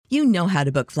You know how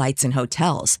to book flights and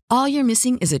hotels. All you're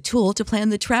missing is a tool to plan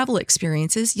the travel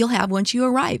experiences you'll have once you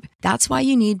arrive. That's why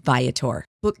you need Viator.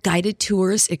 Book guided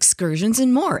tours, excursions,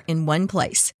 and more in one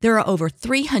place. There are over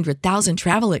 300,000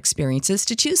 travel experiences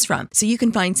to choose from, so you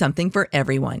can find something for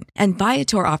everyone. And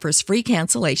Viator offers free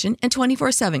cancellation and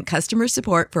 24/7 customer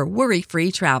support for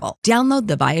worry-free travel. Download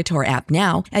the Viator app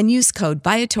now and use code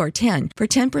Viator10 for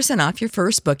 10% off your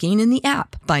first booking in the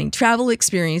app. Find travel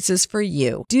experiences for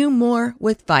you. Do more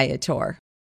with Viator.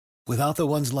 Without the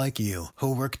ones like you,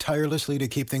 who work tirelessly to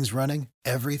keep things running,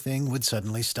 everything would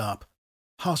suddenly stop.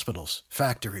 Hospitals,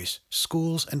 factories,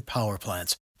 schools, and power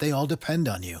plants, they all depend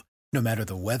on you. No matter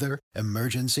the weather,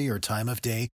 emergency, or time of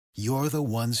day, you're the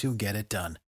ones who get it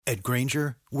done. At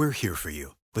Grainger, we're here for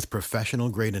you with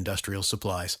professional-grade industrial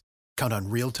supplies. Count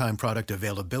on real-time product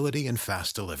availability and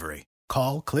fast delivery.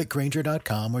 Call, click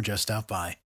Grainger.com, or just stop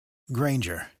by.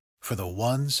 Grainger, for the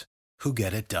ones who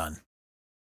get it done.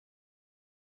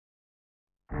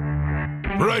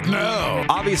 Right now.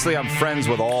 Obviously, I'm friends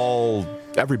with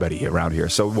everybody around here.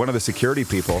 So one of the security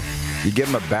people, you give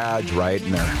them a badge, right?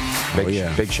 And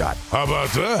they're big shot. How about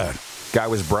that? Guy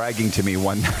was bragging to me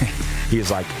one night. He's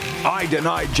like, I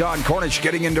denied John Cornish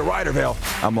getting into Ryderville.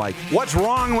 I'm like, what's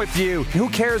wrong with you? Who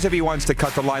cares if he wants to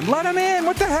cut the line? Let him in.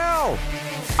 What the hell?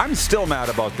 I'm still mad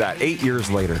about that 8 years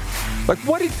later. Like,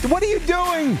 what are you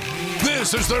doing?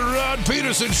 This is the Rod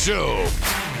Peterson Show.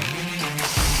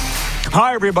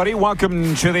 Hi, everybody.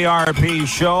 Welcome to the RP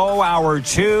Show, Hour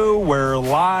 2. We're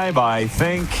live, I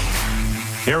think,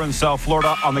 here in South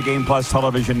Florida on the Game Plus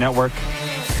Television Network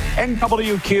and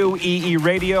WQEE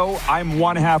Radio. I'm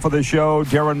one half of the show.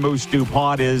 Darren Moose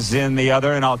DuPont is in the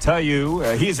other. And I'll tell you,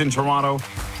 he's in Toronto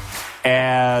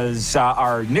as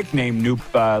our nickname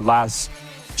last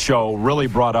show really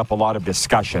brought up a lot of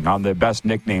discussion on the best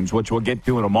nicknames, which we'll get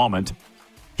to in a moment.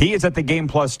 He is at the Game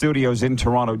Plus studios in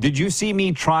Toronto. Did you see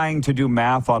me trying to do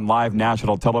math on live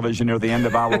national television near the end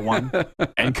of hour one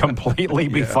and completely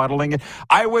befuddling it?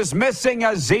 I was missing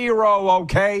a zero,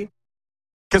 okay?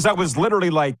 Because I was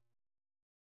literally like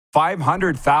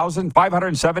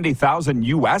 570,000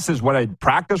 U.S. is what a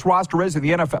practice roster is in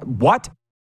the NFL. What?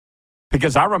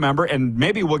 Because I remember, and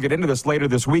maybe we'll get into this later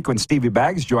this week when Stevie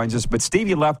Baggs joins us, but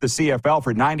Stevie left the CFL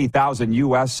for 90,000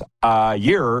 U.S. a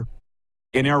year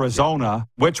in Arizona,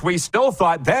 which we still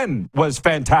thought then was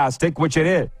fantastic, which it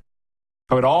is.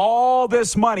 But all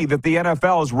this money that the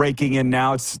NFL is raking in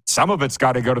now, some of it's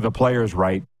got to go to the players,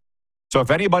 right? So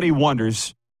if anybody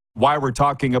wonders why we're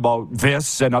talking about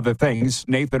this and other things,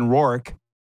 Nathan Rourke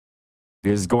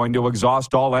is going to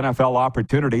exhaust all NFL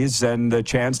opportunities and the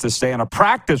chance to stay on a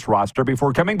practice roster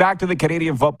before coming back to the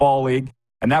Canadian Football League.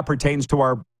 And that pertains to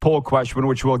our poll question,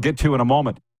 which we'll get to in a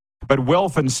moment. But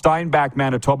Wilf in Steinbach,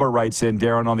 Manitoba writes in,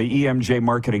 Darren, on the EMJ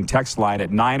marketing text line at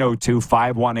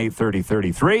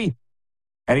 902-518-3033.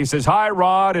 And he says, hi,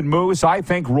 Rod and Moose. I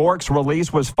think Rourke's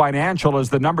release was financial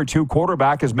as the number 2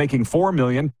 quarterback is making $4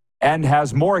 million and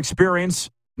has more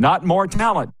experience, not more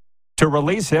talent. To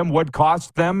release him would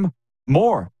cost them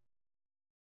more.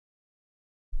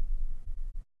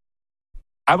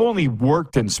 I've only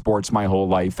worked in sports my whole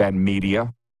life and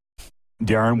media,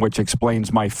 Darren, which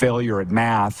explains my failure at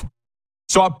math.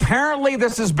 So apparently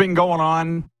this has been going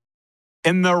on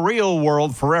in the real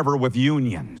world forever with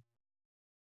unions.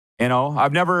 You know,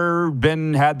 I've never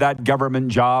had that government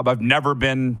job. I've never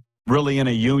been really in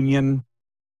a union.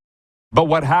 But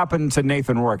what happened to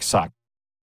Nathan Rourke sucked.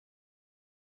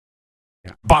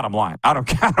 Yeah. Bottom line, I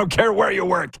don't care where you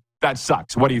work. That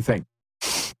sucks. What do you think?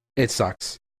 It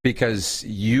sucks. Because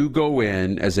you go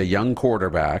in as a young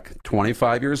quarterback,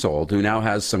 25 years old, who now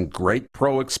has some great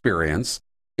pro experience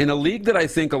in a league that I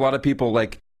think a lot of people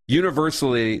like.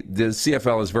 Universally, the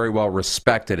CFL is very well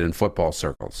respected in football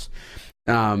circles.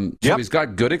 So he's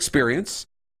got good experience,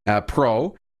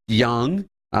 pro, young.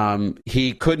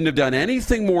 He couldn't have done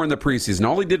anything more in the preseason.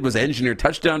 All he did was engineer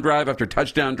touchdown drive after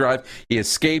touchdown drive. He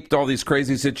escaped all these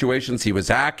crazy situations. He was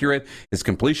accurate. His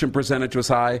completion percentage was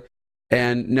high.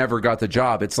 And never got the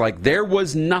job. It's like there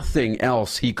was nothing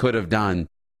else he could have done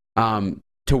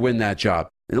to win that job.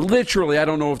 Literally, I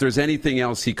don't know if there's anything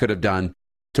else he could have done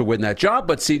to win that job.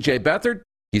 But C.J. Beathard,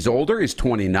 he's older, he's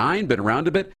 29, been around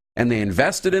a bit, and they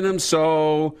invested in him.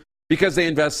 So because they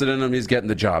invested in him, he's getting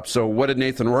the job. So what did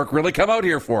Nathan Rourke really come out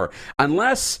here for?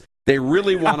 Unless they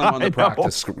really want him on the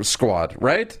practice squad,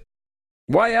 right?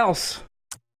 Why else?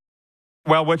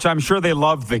 Well, which I'm sure they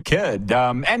love the kid.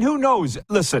 And who knows?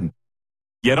 Listen.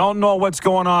 You don't know what's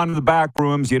going on in the back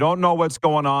rooms. You don't know what's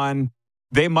going on.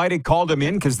 They might have called him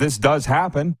in because this does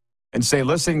happen and say,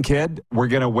 listen, kid, we're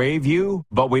going to waive you,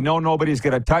 but we know nobody's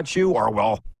going to touch you. Or,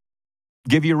 well,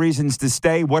 give you reasons to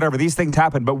stay, whatever. These things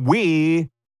happen. But we,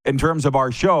 in terms of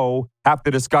our show, have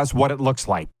to discuss what it looks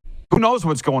like. Who knows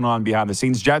what's going on behind the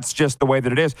scenes? Jets just the way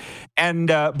that it is. And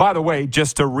by the way,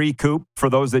 just to recoup, for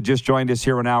those that just joined us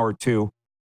here an hour or two,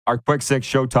 our quick six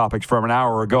show topics from an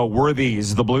hour ago were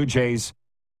these. The Blue Jays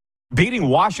beating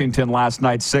Washington last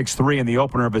night 6-3 in the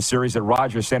opener of a series at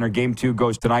Rogers Center. Game 2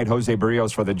 goes tonight. Jose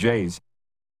Barrios for the Jays.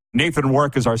 Nathan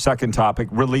Rourke is our second topic.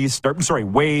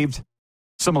 Waived.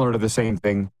 Similar to the same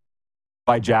thing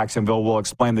by Jacksonville. We'll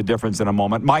explain the difference in a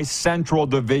moment. My Central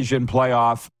Division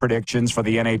playoff predictions for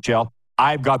the NHL.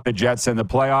 I've got the Jets in the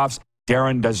playoffs.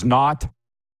 Darren does not.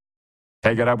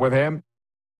 Take it up with him.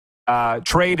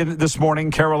 Trade this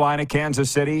morning, Carolina,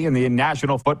 Kansas City in the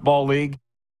National Football League.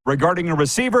 Regarding a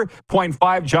receiver,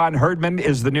 0.5, John Herdman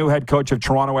is the new head coach of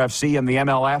Toronto FC in the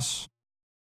MLS.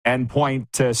 And 0.6,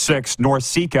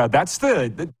 Norseca. That's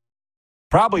the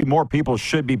probably more people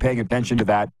should be paying attention to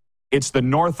that. It's the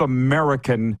North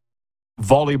American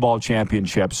Volleyball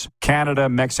Championships, Canada,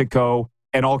 Mexico,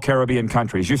 and all Caribbean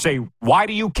countries. You say, why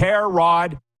do you care,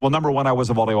 Rod? Well, number one, I was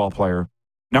a volleyball player.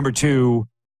 Number two,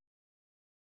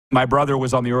 my brother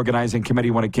was on the organizing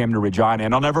committee when it came to Regina.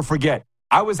 And I'll never forget,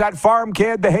 I was that farm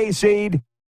kid, the hayseed,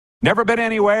 never been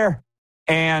anywhere.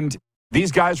 And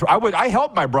these guys, I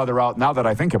helped my brother out now that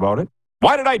I think about it.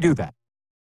 Why did I do that?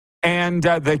 And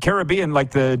the Caribbean,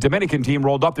 like the Dominican team,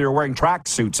 rolled up. They were wearing track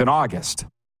suits in August.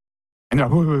 And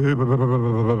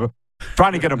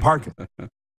trying to get them parked.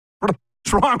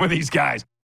 What's wrong with these guys?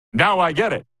 Now I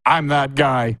get it. I'm that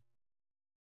guy.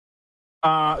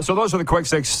 So those are the quick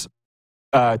six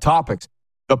topics.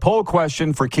 The poll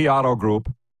question for Key Auto Group.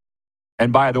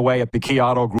 And by the way, at the Key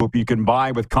Auto Group, you can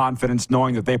buy with confidence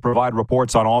knowing that they provide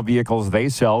reports on all vehicles they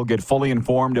sell. Get fully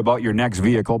informed about your next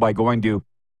vehicle by going to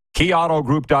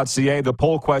keyautogroup.ca. The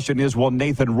poll question is, will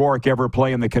Nathan Rourke ever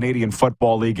play in the Canadian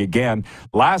Football League again?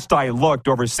 Last I looked,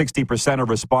 over 60% of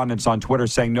respondents on Twitter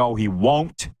saying no, he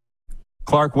won't.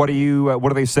 Clark, what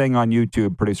are they saying on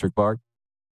YouTube, producer Clark?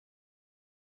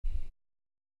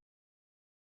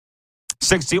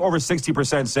 Over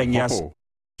 60% saying yes.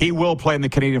 He will play in the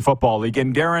Canadian Football League.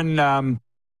 And Darren,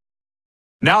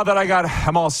 now that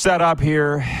I'm all set up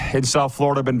here in South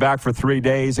Florida, been back for 3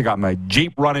 days. I got my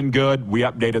Jeep running good. We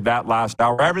updated that last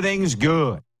hour. Everything's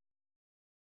good.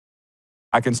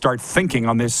 I can start thinking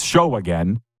on this show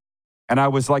again. And I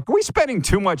was like, are we spending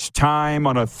too much time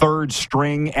on a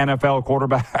third-string NFL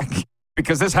quarterback?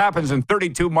 Because this happens in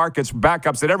 32 markets,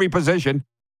 backups at every position.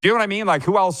 Do you know what I mean? Like,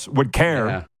 who else would care?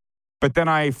 Yeah. But then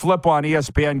I flip on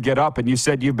ESPN Get Up, and you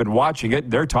said you've been watching it.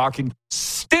 They're talking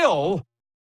still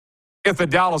if the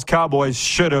Dallas Cowboys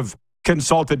should have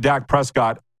consulted Dak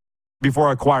Prescott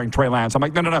before acquiring Trey Lance. I'm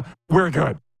like, no, we're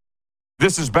good.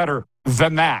 This is better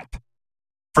than that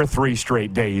for 3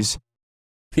 straight days.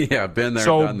 Yeah, been there,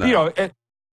 done that. So,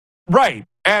 right.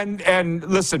 And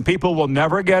listen, people will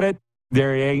never get it.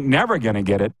 They ain't never going to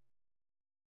get it.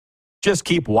 Just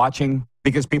keep watching.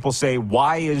 Because people say,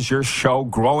 why is your show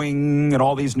growing in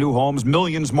all these new homes,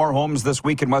 millions more homes this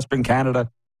week in Western Canada?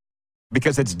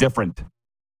 Because it's different.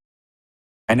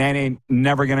 And that ain't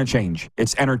never going to change.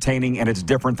 It's entertaining and it's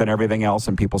different than everything else,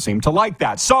 and people seem to like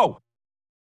that. So,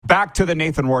 back to the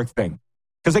Nathan Rourke thing.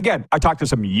 Because again, I talked to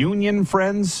some union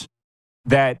friends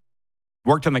that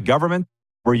worked in the government,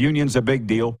 where union's a big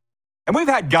deal. And we've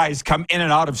had guys come in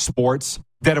and out of sports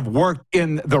that have worked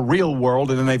in the real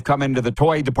world, and then they've come into the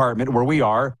toy department where we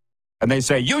are, and they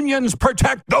say, unions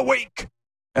protect the weak.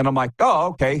 And I'm like, oh,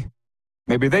 okay.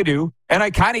 Maybe they do. And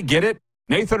I kind of get it.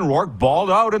 Nathan Rourke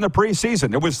balled out in the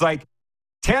preseason. It was like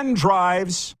 10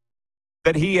 drives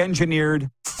that he engineered.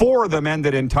 4 of them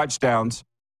ended in touchdowns.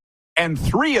 And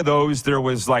 3 of those, there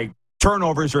was like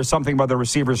turnovers or something by the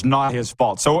receivers, not his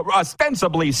fault. So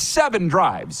ostensibly 7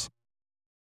 drives.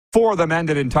 4 of them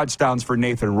ended in touchdowns for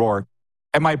Nathan Rourke.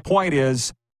 And my point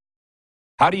is,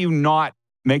 how do you not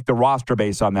make the roster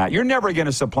based on that? You're never going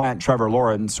to supplant Trevor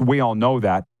Lawrence. We all know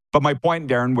that. But my point,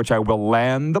 Darren, which I will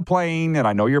land the plane, and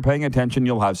I know you're paying attention,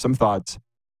 you'll have some thoughts.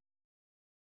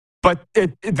 But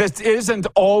this isn't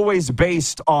always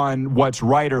based on what's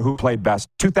right or who played best.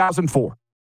 2004.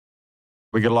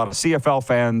 We get a lot of CFL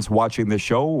fans watching this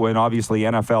show, and obviously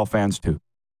NFL fans too.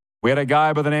 We had a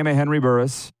guy by the name of Henry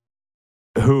Burris,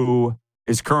 who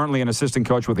is currently an assistant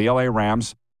coach with the LA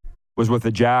Rams, was with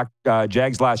the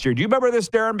Jags last year. Do you remember this,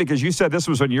 Darren? Because you said this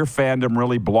was when your fandom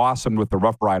really blossomed with the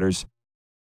Rough Riders.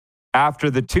 After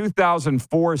the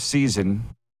 2004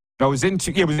 season, it was in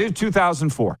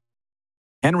 2004.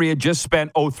 Henry had just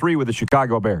spent 03 with the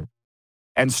Chicago Bears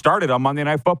and started on Monday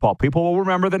Night Football. People will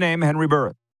remember the name Henry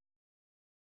Burris.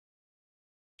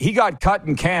 he got cut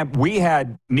in camp. We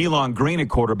had Nealon Green at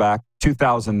quarterback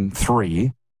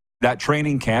 2003, that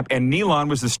training camp, and Nealon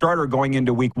was the starter going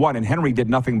into week 1, and Henry did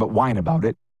nothing but whine about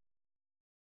it.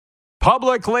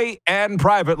 Publicly and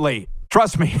privately.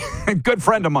 Trust me, good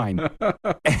friend of mine.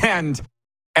 And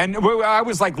I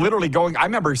was like literally going, I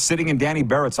remember sitting in Danny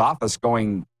Barrett's office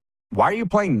going, why are you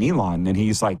playing Nealon? And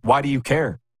he's like, why do you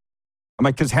care? I'm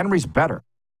like, because Henry's better.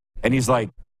 And he's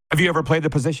like, have you ever played the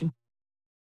position?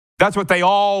 That's what they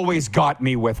always got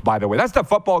me with, by the way. That's the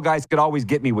football guys could always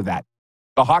get me with that.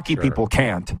 The hockey people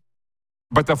can't.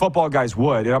 But the football guys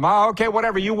would. And I'm, okay,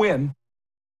 whatever, you win.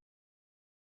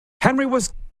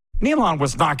 Nealon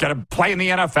was not going to play in the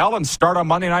NFL and start on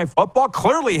Monday Night Football.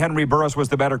 Clearly, Henry Burris was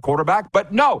the better quarterback.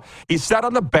 But no, he sat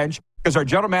on the bench because our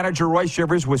general manager, Roy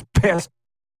Shivers, was pissed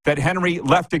that Henry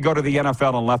left to go to the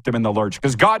NFL and left him in the lurch.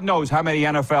 Because God knows how many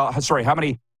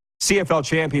CFL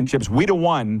championships we'd have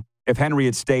won if Henry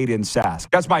had stayed in Sask.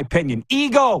 That's my opinion.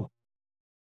 Ego.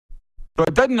 So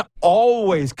it doesn't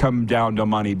always come down to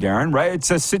money, Darren, right?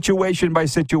 It's a situation by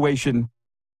situation,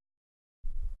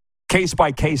 case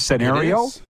by case scenario.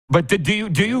 But do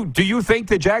you think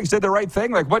the Jags did the right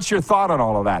thing? Like, what's your thought on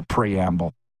all of that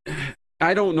preamble?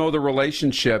 I don't know the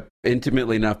relationship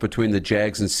intimately enough between the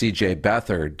Jags and C.J.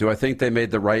 Beathard. Do I think they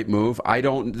made the right move? I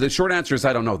don't. The short answer is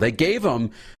I don't know. They gave him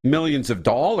millions of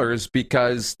dollars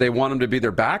because they want him to be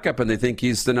their backup and they think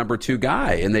he's the number 2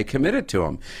 guy, and they committed to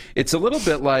him. It's a little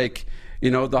bit like,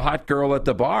 the hot girl at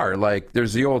the bar. Like,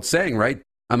 there's the old saying, right?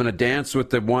 I'm going to dance with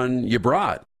the one you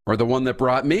brought or the one that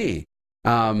brought me.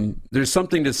 There's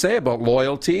something to say about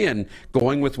loyalty and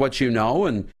going with what you know,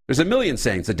 and there's a million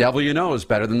sayings. The devil you know is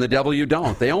better than the devil you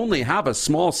don't. They only have a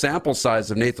small sample size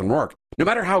of Nathan Rourke. No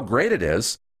matter how great it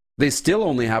is, they still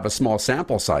only have a small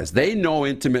sample size. They know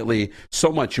intimately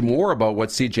so much more about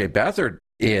what C.J. Beathard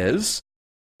is,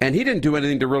 and he didn't do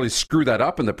anything to really screw that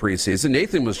up in the preseason.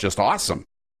 Nathan was just awesome,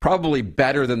 probably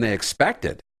better than they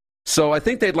expected. So I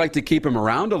think they'd like to keep him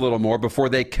around a little more before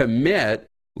they commit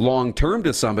long-term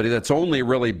to somebody that's only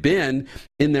really been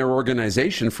in their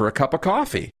organization for a cup of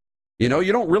coffee. You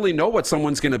don't really know what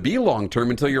someone's going to be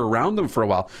long-term until you're around them for a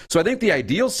while. So I think the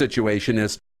ideal situation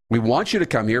is we want you to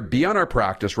come here, be on our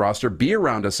practice roster, be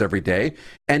around us every day,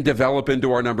 and develop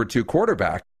into our number 2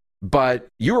 quarterback. But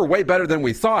you were way better than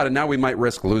we thought, and now we might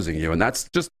risk losing you. And that's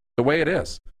just the way it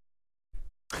is.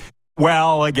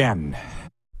 Well, again,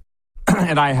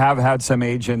 and I have had some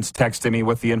agents texting me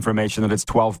with the information that it's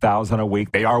 $12,000 a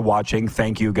week. They are watching.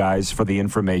 Thank you guys for the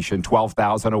information.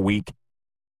 $12,000 a week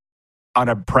on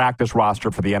a practice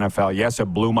roster for the NFL. Yes, it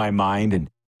blew my mind, and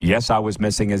yes, I was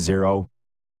missing a zero.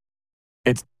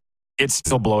 It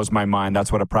still blows my mind.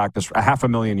 That's what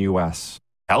 $500,000 US.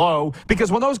 Hello,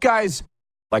 because when those guys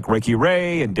like Ricky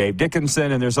Ray and Dave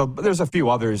Dickinson, and there's a few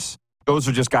others, those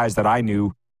are just guys that I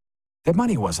knew. The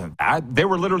money wasn't that. They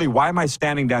were literally, why am I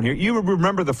standing down here? You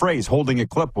remember the phrase, holding a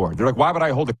clipboard. They're like, why would I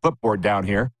hold a clipboard down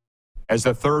here as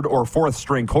the 3rd or 4th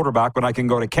string quarterback when I can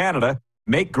go to Canada,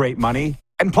 make great money,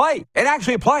 and play, and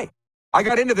actually play? I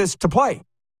got into this to play,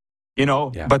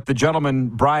 But the gentleman,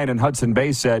 Brian in Hudson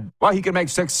Bay, said, well, he can make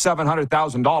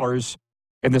 $600,000-$700,000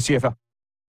 in the CFL.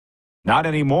 Not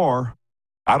anymore.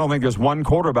 I don't think there's one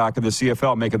quarterback in the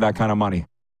CFL making that kind of money.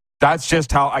 That's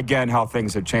just how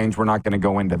things have changed. We're not going to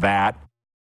go into that.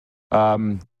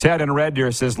 Ted in Red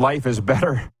Deer says, life is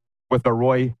better with the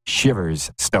Roy Shivers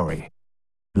story.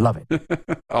 Love it.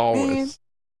 Always.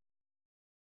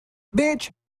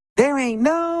 Bitch, there ain't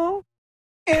no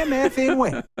MF in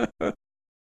way.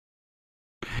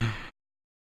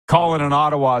 Colin in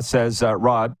Ottawa says,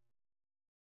 Rod,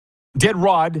 did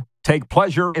Rod take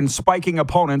pleasure in spiking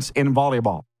opponents in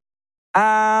volleyball?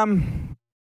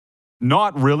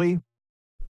 Not really.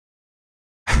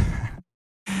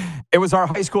 It was our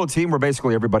high school team where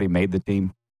basically everybody made the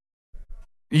team.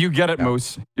 You get it, yeah.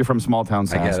 Moose. You're from small town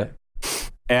Sask. I get it.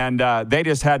 And they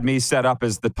just had me set up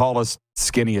as the tallest,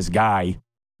 skinniest guy.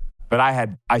 But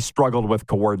I struggled with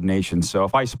coordination. So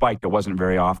if I spiked, it wasn't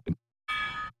very often.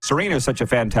 Serena is such a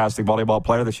fantastic volleyball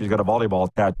player that she's got a volleyball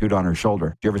tattooed on her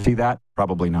shoulder. Did you ever see that?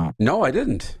 Probably not. No, I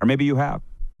didn't. Or maybe you have.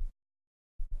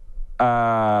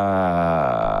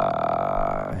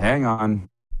 Hang on.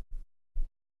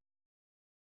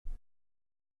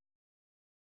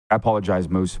 I apologize,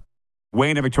 Moose.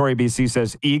 Wayne of Victoria, BC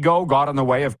says, ego got in the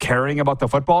way of caring about the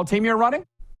football team you're running?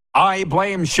 I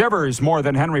blame Shivers more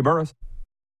than Henry Burris.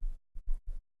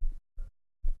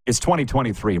 It's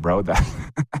 2023, bro. That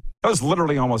was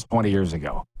literally almost 20 years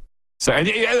ago. So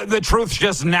the truth's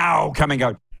just now coming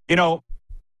out.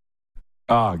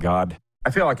 Oh, God. I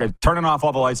feel like I'm turning off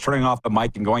all the lights, turning off the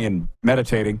mic, and going and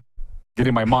meditating,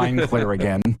 getting my mind clear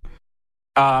again.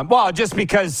 Well, just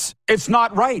because it's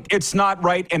not right. It's not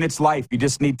right, and it's life. You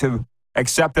just need to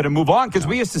accept it and move on. Because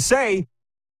we used to say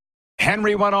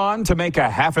Henry went on to make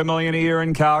 $500,000 a year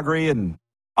in Calgary and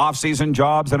off-season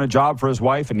jobs and a job for his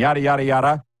wife and yada, yada,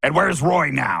 yada. And where's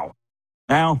Roy now?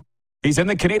 Now, he's in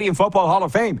the Canadian Football Hall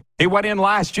of Fame. He went in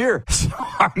last year. So,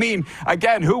 I mean,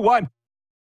 again, who won?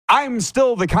 I'm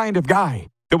still the kind of guy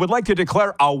that would like to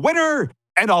declare a winner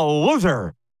and a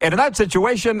loser. And in that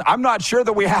situation, I'm not sure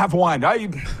that we have one.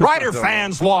 Rider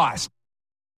fans lost.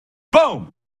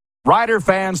 Boom. Rider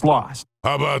fans lost.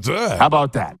 How about that? How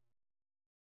about that?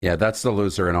 Yeah, that's the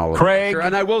loser in all of Craig. it.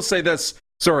 And I will say this,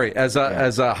 sorry, as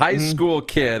a high school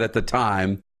kid at the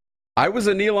time, I was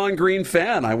a Nealon Green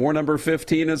fan. I wore number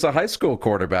 15 as a high school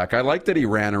quarterback. I liked that he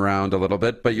ran around a little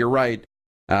bit, but you're right.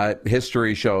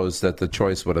 History shows that the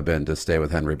choice would have been to stay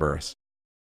with Henry Burris.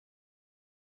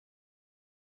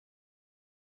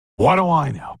 What do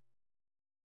I know?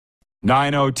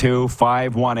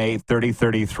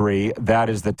 902-518-3033. That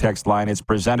is the text line. It's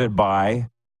presented by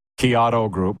Key Auto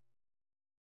Group.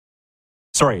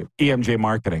 Sorry, EMJ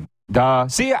Marketing. Duh.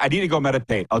 See, I need to go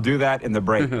meditate. I'll do that in the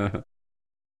break.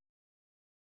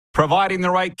 Providing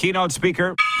the right keynote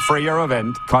speaker for your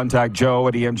event. Contact Joe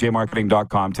at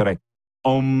emjmarketing.com today.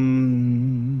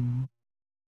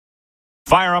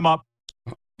 Fire them up.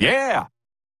 Yeah.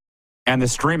 And the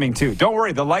streaming, too. Don't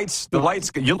worry, the lights,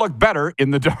 you look better in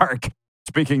the dark.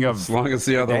 Speaking of... As long as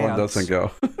the other one doesn't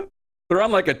go. They're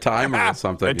on like a timer or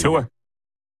something.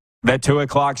 That 2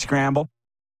 o'clock scramble.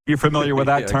 You're familiar with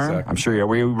that term? Exactly. I'm sure you are.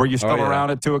 Were you still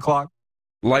around at 2 o'clock?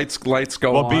 Lights go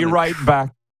on. We'll be right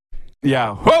back.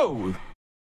 Yeah. Whoa!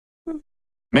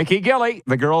 Mickey Gilly.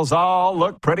 The girls all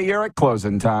look prettier at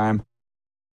closing time.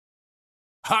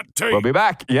 Hot take. We'll be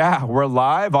back. Yeah, we're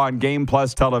live on Game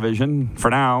Plus Television. For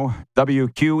now,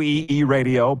 WQEE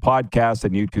Radio, podcast,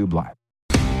 and YouTube Live.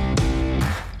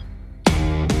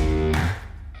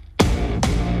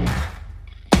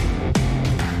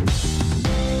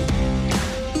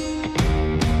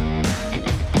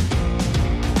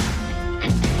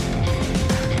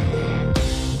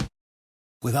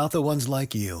 Without the ones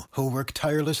like you, who work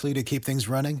tirelessly to keep things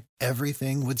running,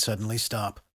 everything would suddenly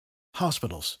stop.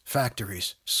 Hospitals,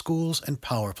 factories, schools, and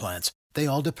power plants, they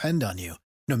all depend on you.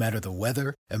 No matter the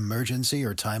weather, emergency,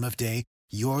 or time of day,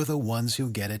 you're the ones who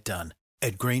get it done.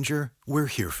 At Grainger, we're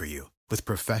here for you with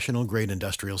professional-grade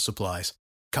industrial supplies.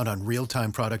 Count on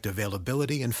real-time product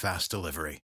availability and fast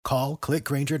delivery. Call,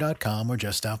 clickgrainger.com, or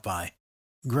just stop by.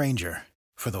 Grainger,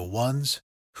 for the ones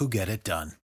who get it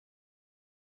done.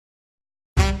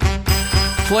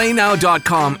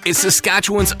 PlayNow.com is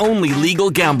Saskatchewan's only legal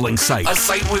gambling site. A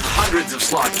site with hundreds of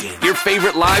slot games, your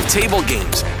favorite live table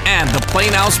games, and the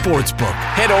PlayNow Sportsbook.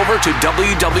 Head over to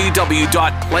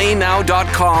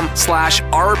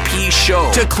www.playnow.com/RP Show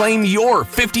to claim your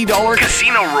 $50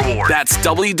 casino reward. That's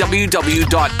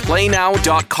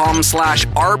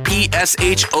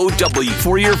www.playnow.com/RPSHOW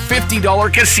for your $50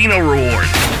 casino reward.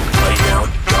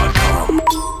 PlayNow.com.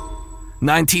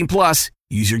 19 plus.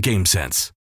 Use your game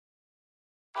sense.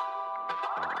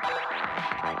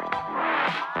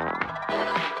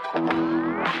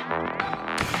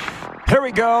 Here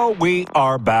we go. We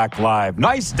are back live.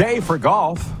 Nice day for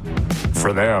golf.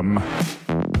 For them.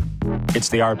 It's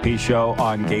the RP Show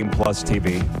on Game Plus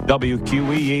TV.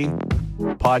 WQEE,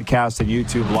 podcast and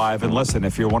YouTube Live. And listen,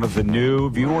 if you're one of the new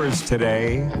viewers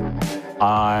today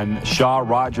on Shaw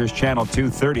Rogers Channel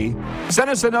 230, send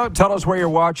us a note. Tell us where you're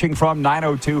watching from.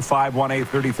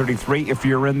 902-518-3033. If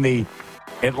you're in the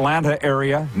Atlanta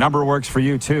area, number works for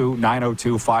you too.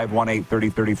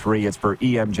 902-518-3033. It's for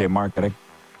EMJ Marketing.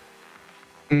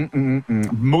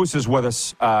 Moose is with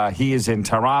us. He is in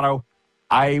Toronto.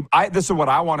 This is what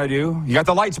I want to do. You got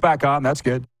the lights back on. That's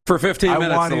good. For 15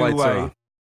 minutes, the lights are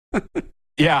on.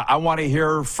 Yeah, I want to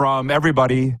hear from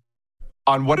everybody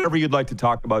on whatever you'd like to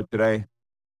talk about today.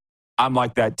 I'm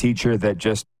like that teacher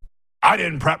that I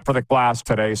didn't prep for the class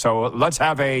today, so let's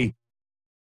have a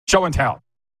show and tell.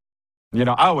 You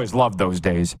know, I always love those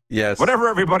days. Yes. Whatever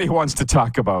everybody wants to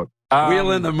talk about.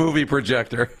 Wheel in the movie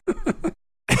projector.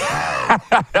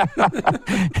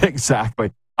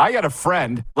 Exactly. I got a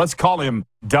friend, let's call him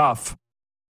Duff,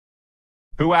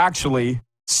 who actually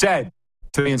said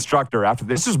to the instructor after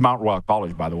this is Mount Royal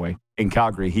College, by the way, in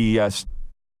Calgary. I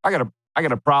got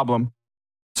a problem,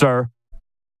 sir.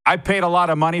 I paid a lot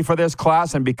of money for this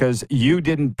class, and because you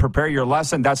didn't prepare your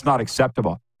lesson, that's not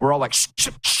acceptable. We're all like,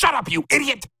 shut up, you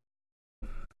idiot.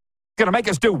 Gonna make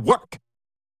us do work.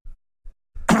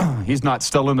 He's not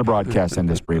still in the broadcast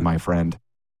industry, my friend.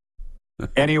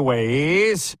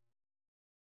 Anyways,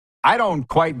 I don't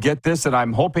quite get this, and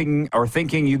I'm hoping or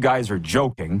thinking you guys are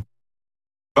joking.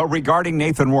 But regarding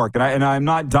Nathan Rourke, and I'm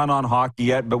not done on hockey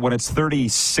yet, but when it's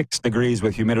 36 degrees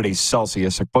with humidity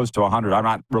Celsius, or close to 100, I'm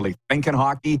not really thinking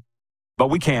hockey, but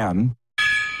we can.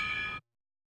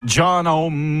 John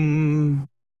Ohm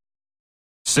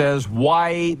says,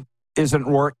 why isn't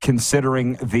Rourke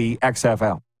considering the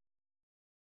XFL?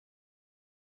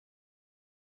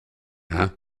 Huh?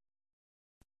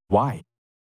 Why?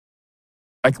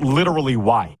 Like, literally,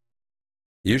 why?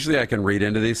 Usually I can read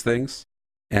into these things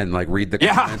and like read the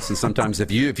comments. And sometimes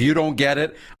if you don't get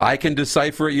it, I can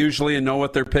decipher it usually and know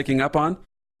what they're picking up on.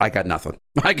 I got nothing.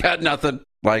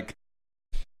 Like,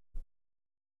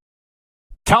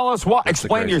 tell us what.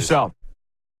 Explain yourself.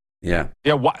 Yeah.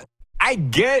 Yeah. What? I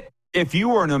get if you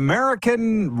were an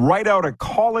American right out of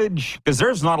college, because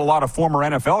there's not a lot of former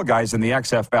NFL guys in the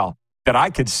XFL that I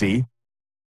could see.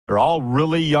 They're all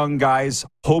really young guys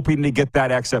hoping to get that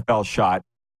XFL shot.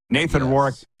 Nathan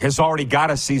Rourke has already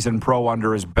got a seasoned pro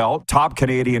under his belt, top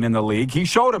Canadian in the league. He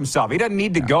showed himself. He doesn't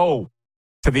need to go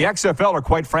to the XFL or,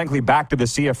 quite frankly, back to the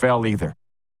CFL either.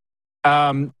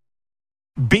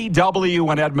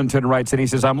 BW in Edmonton writes, and he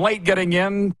says, I'm late getting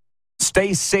in.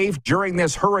 Stay safe during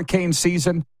this hurricane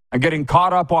season. I'm getting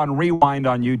caught up on Rewind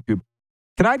on YouTube.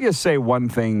 Can I just say one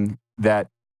thing that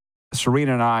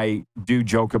Serena and I do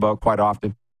joke about quite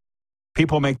often?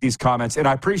 People make these comments, and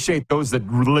I appreciate those that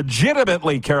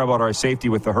legitimately care about our safety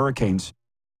with the hurricanes.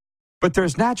 But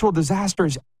there's natural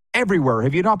disasters everywhere.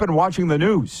 Have you not been watching the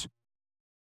news?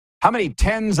 How many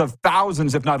tens of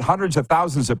thousands, if not hundreds of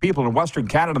thousands of people in Western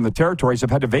Canada and the territories have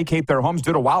had to vacate their homes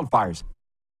due to wildfires?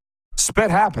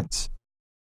 Spit happens.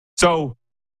 So,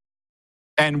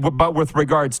 but with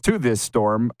regards to this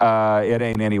storm, it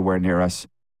ain't anywhere near us.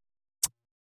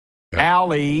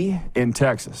 Allie in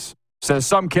Texas says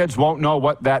some kids won't know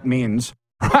what that means.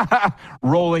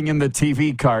 Rolling in the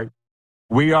TV cart.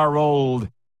 We are old.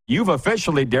 You've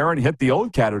officially, Darren, hit the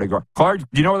old category. Clark, do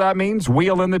you know what that means?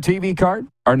 Wheel in the TV cart?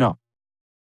 Or no?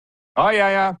 Oh,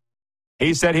 yeah.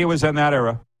 He said he was in that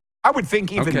era. I would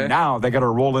think even now they got to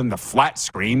roll in the flat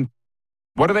screen.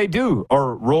 What do they do?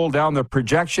 Or roll down the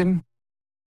projection?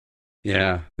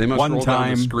 Yeah, they must roll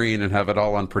down the screen and have it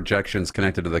all on projections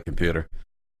connected to the computer.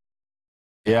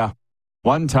 Yeah.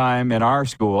 One time in our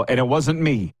school, and it wasn't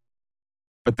me,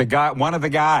 but one of the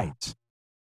guys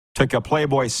took a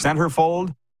Playboy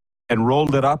centerfold and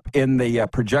rolled it up in the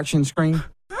projection screen.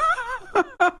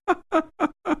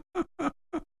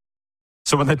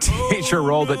 So when the teacher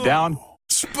rolled it down,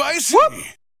 spicy. Whoop,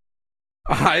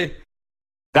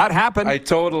 that happened. I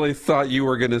totally thought you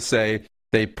were going to say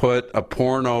they put a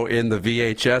porno in the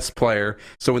VHS player,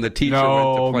 so when the teacher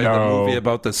went to play the movie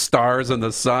about the stars and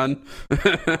the sun.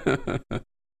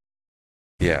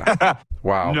 Yeah.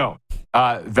 Wow. No,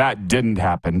 that didn't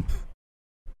happen.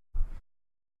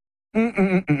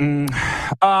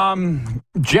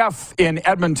 Jeff in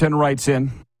Edmonton writes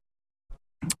in,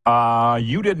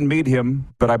 you didn't meet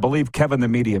him, but I believe Kevin the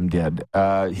Medium did.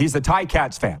 He's a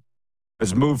Ticats fan.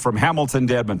 Has moved from Hamilton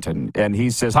to Edmonton. And he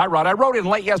says, hi, Rod. I wrote in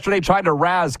late yesterday trying to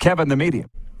razz Kevin the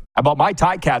Medium about my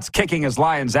Ticats kicking his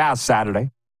Lions' ass Saturday.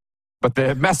 But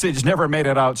the message never made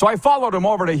it out. So I followed him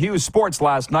over to Hughes Sports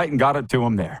last night and got it to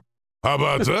him there. How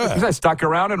about that? I stuck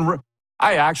around and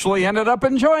I actually ended up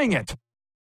enjoying it.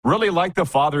 Really like the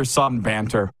father-son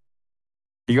banter.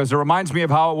 He goes, it reminds me of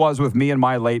how it was with me and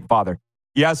my late father.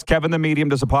 Yes, Kevin the Medium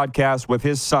does a podcast with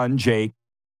his son, Jake,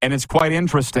 and it's quite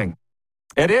interesting.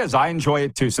 It is. I enjoy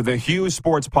it too. So the Hughes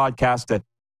Sports Podcast,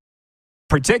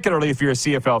 particularly if you're a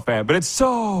CFL fan, but it's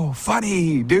so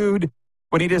funny, dude,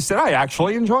 when he just said, I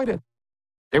actually enjoyed it.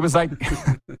 It was like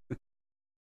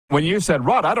when you said,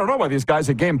 Rod, I don't know why these guys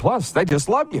at Game Plus, they just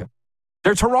love you.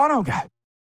 They're Toronto guys.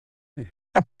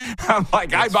 I'm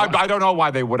like, I don't know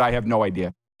why they would. I have no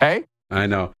idea. Hey? I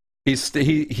know. He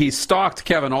stalked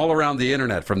Kevin all around the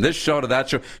internet, from this show to that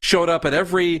show, showed up at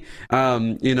every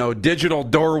digital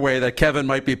doorway that Kevin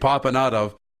might be popping out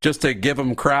of just to give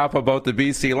him crap about the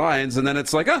BC Lions, and then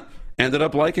it's like, ended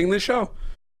up liking the show.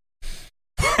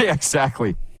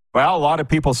 Exactly. Well, a lot of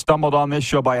people stumbled on this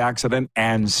show by accident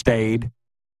and stayed,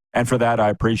 and for that I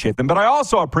appreciate them. But I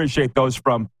also appreciate those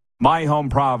from my home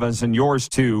province and yours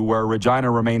too, where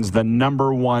Regina remains the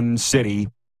number one city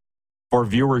for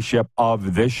viewership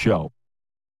of this show.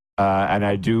 And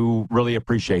I do really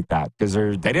appreciate that because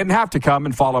they didn't have to come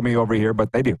and follow me over here,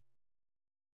 but they do.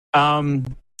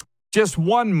 Just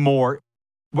one more.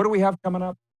 What do we have coming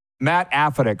up? Matt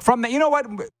Afinec from you know what?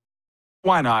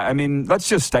 Why not? I mean, let's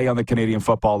just stay on the Canadian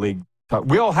Football League.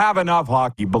 We'll have enough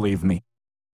hockey, believe me.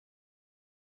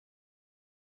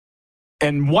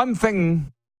 And one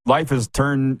thing life has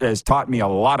taught me a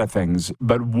lot of things,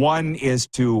 but one is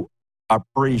to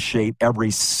appreciate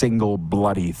every single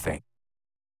bloody thing.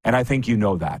 And I think you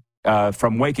know that.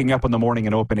 From waking up in the morning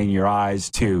and opening your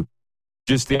eyes to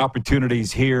just the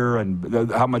opportunities here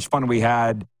and how much fun we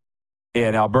had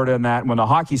in Alberta and that. When the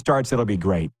hockey starts, it'll be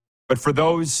great. But for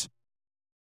those,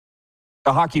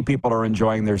 the hockey people are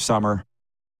enjoying their summer,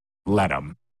 let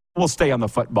them. We'll stay on the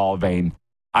football vein.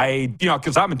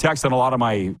 Because I'm texting a lot of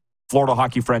my Florida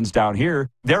hockey friends down here.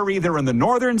 They're either in the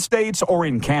northern states or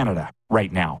in Canada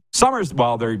right now. Summers,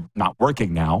 well, they're not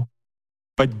working now.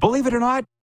 But believe it or not,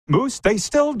 Moose, they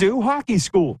still do hockey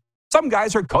school. Some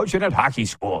guys are coaching at hockey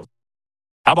schools.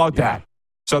 How about that?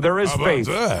 So there is faith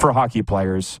for hockey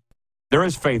players. There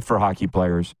is faith for hockey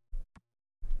players.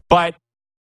 But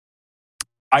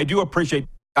I do appreciate,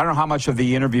 I don't know how much of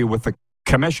the interview with the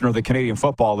commissioner of the Canadian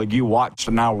Football League you watched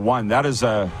and now won. That is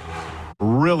a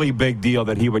really big deal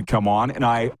that he would come on. And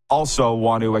I also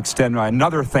want to extend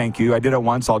another thank you. I did it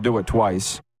once, I'll do it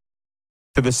twice,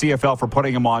 to the CFL for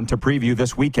putting him on to preview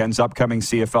this weekend's upcoming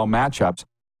CFL matchups.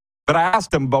 But I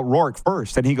asked him about Rourke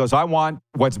first, and he goes, I want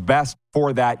what's best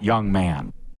for that young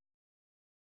man.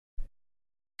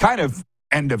 Kind of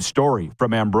end of story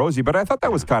from Ambrosi, but I thought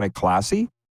that was kind of classy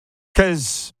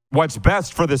because what's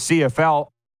best for the CFL,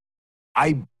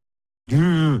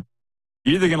 you're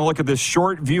either going to look at this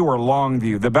short view or long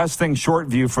view. The best thing short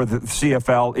view for the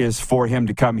CFL is for him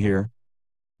to come here,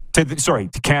 to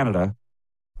Canada.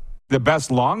 The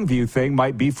best long view thing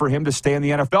might be for him to stay in the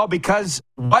NFL because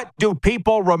what do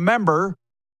people remember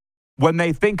when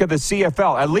they think of the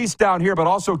CFL? At least down here, but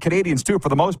also Canadians too for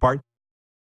the most part.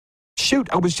 Shoot,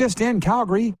 I was just in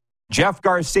Calgary. Jeff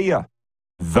Garcia,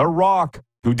 The Rock,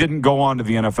 who didn't go on to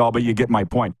the NFL, but you get my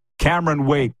point. Cameron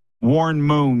Wake, Warren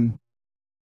Moon.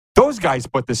 Those guys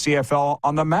put the CFL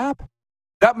on the map.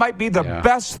 That might be the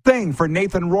best thing for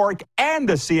Nathan Rourke and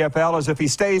the CFL is if he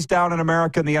stays down in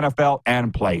America in the NFL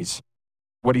and plays.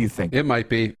 What do you think? It might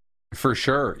be, for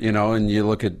sure. And you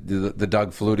look at the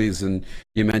Doug Flutys and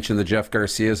you mentioned the Jeff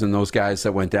Garcias and those guys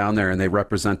that went down there and they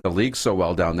represent the league so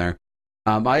well down there.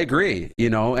 I agree,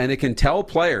 and it can tell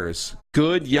players,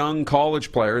 good young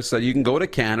college players, that you can go to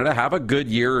Canada, have a good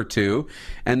year or two,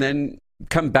 and then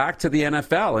come back to the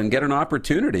NFL and get an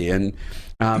opportunity. And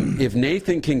if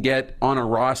Nathan can get on a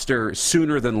roster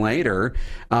sooner than later,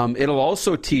 it'll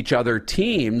also teach other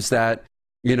teams that,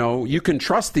 you can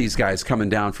trust these guys coming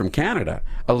down from Canada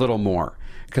a little more.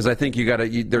 Because I think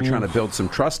they're trying to build some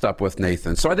trust up with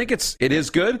Nathan. So I think it is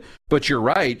good, but you're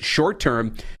right. Short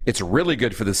term, it's really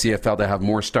good for the CFL to have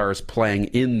more stars playing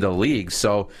in the league.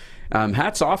 So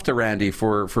hats off to Randy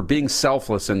for being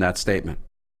selfless in that statement.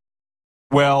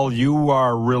 Well, you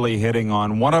are really hitting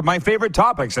on one of my favorite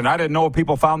topics, and I didn't know if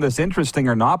people found this interesting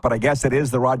or not, but I guess it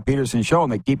is the Rod Peterson Show,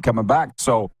 and they keep coming back,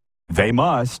 so they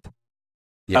must.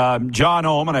 Yeah. John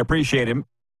Ohm, and I appreciate him,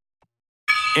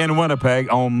 in Winnipeg,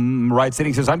 writes in,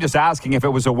 he says, I'm just asking if it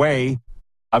was a way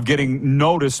of getting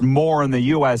noticed more in the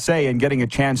USA and getting a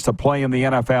chance to play in the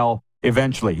NFL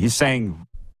eventually. He's saying,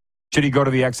 should he go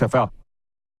to the XFL?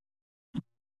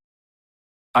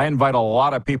 I invite a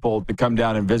lot of people to come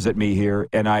down and visit me here,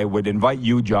 and I would invite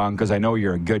you, John, because I know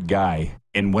you're a good guy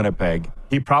in Winnipeg.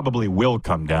 He probably will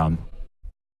come down.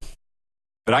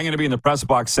 But I'm going to be in the press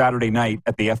box Saturday night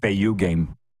at the FAU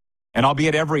game. And I'll be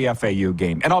at every FAU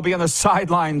game. And I'll be on the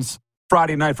sidelines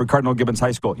Friday night for Cardinal Gibbons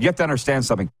High School. You have to understand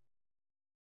something.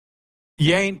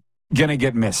 You ain't going to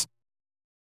get missed.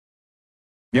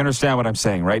 You understand what I'm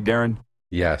saying, right, Darren?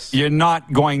 Yes. You're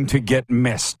not going to get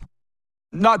missed.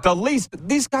 Not the least.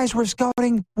 These guys were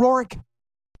scouting Rourke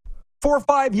 4 or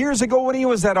 5 years ago when he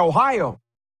was at Ohio.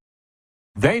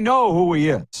 They know who he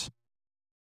is,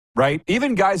 right?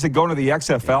 Even guys that go to the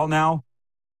XFL now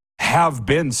have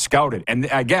been scouted. And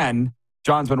again,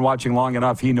 John's been watching long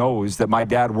enough. He knows that my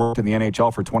dad worked in the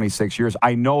NHL for 26 years.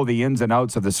 I know the ins and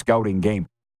outs of the scouting game.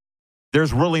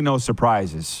 There's really no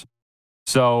surprises.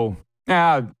 So,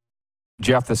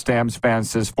 Jeff, the Stamps fan,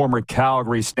 says, former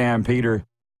Calgary Stampeder,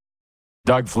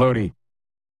 Doug Flutie.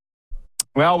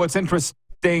 Well, what's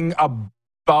interesting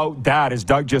about that is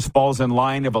Doug just falls in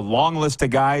line of a long list of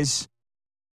guys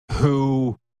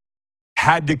who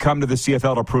had to come to the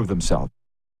CFL to prove themselves.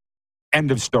 End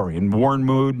of story. And Warren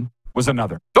Moon was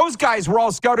another. Those guys were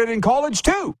all scouted in college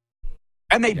too.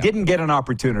 And they didn't get an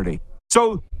opportunity.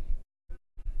 So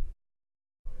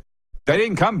they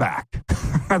didn't come back.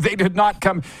 They did not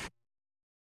come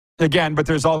again, but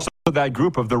there's also that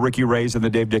group of the Ricky Rays and the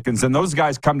Dave Dickens. And those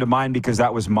guys come to mind because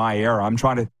that was my era.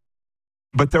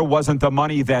 But there wasn't the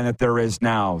money then that there is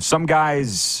now. Some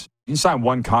guys, you sign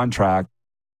one contract.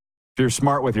 If you're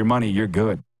smart with your money, you're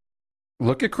good.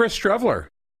 Look at Chris Streveler.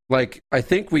 Like, I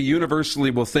think we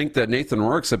universally will think that Nathan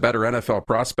Rourke's a better NFL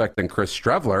prospect than Chris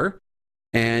Streveler.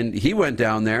 And he went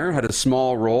down there, had a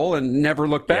small role, and never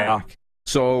looked back. Yeah.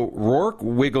 So Rourke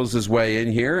wiggles his way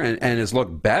in here and has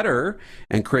looked better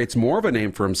and creates more of a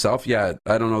name for himself. Yeah,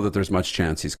 I don't know that there's much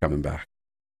chance he's coming back.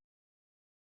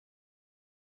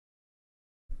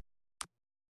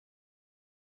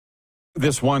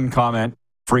 This one comment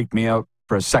freaked me out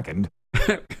for a second.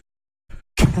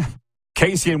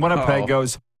 Casey in Winnipeg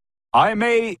goes, I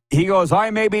may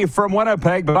be from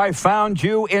Winnipeg, but I found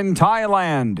you in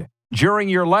Thailand during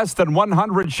your less than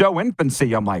 100 show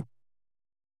infancy. I'm like,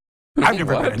 I've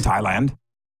never been in Thailand.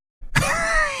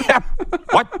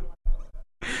 What?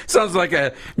 Sounds like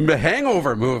a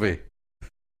Hangover movie.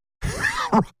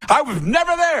 I was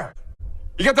never there.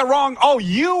 You got the wrong. Oh,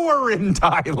 you were in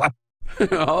Thailand.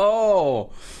 Oh.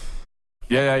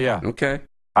 Yeah. Okay.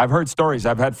 I've heard stories.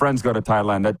 I've had friends go to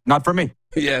Thailand. Not for me.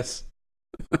 Yes.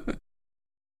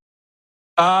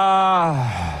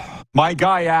 My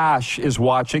guy Ash is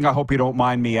watching. I hope you don't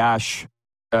mind me, Ash,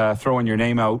 throwing your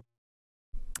name out.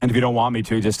 And if you don't want me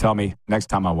to, just tell me. Next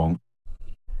time I won't.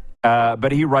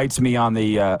 But he writes me on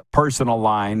the personal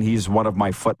line. He's one of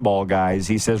my football guys.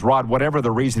 He says, Rod, whatever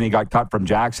the reason he got cut from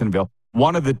Jacksonville,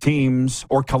 one of the teams,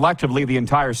 or collectively the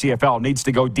entire CFL, needs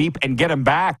to go deep and get him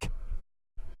back.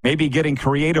 Maybe getting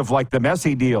creative like the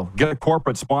Messi deal. Get a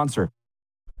corporate sponsor.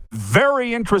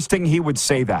 Very interesting he would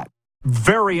say that.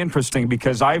 Very interesting,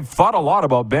 because I've thought a lot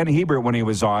about Ben Hebert when he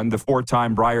was on, the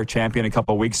 4-time Brier champion a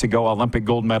couple of weeks ago, Olympic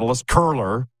gold medalist,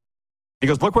 curler. He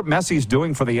goes, look what Messi's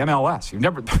doing for the MLS.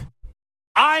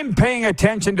 I'm paying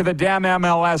attention to the damn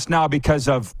MLS now because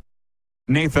of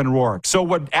Nathan Rourke. So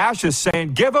what Ash is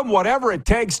saying, give him whatever it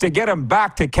takes to get him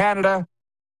back to Canada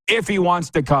if he wants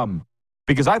to come.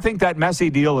 Because I think that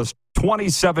Messi deal is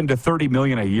 $27 to $30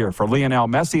 million a year for Lionel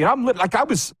Messi. And I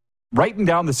was writing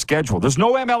down the schedule. There's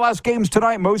no MLS games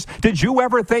tonight, Moose. Did you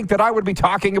ever think that I would be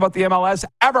talking about the MLS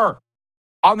ever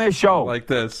on this show? Like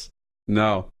this?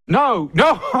 No.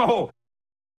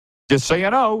 Just so you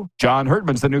know, John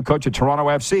Herdman's the new coach of Toronto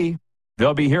FC.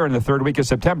 They'll be here in the third week of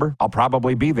September. I'll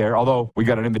probably be there, although we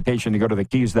got an invitation to go to the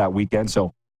Keys that weekend,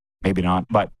 so maybe not.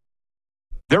 But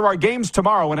there are games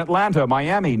tomorrow in Atlanta,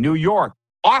 Miami, New York,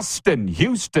 Austin,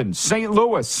 Houston, St.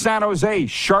 Louis, San Jose,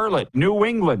 Charlotte, New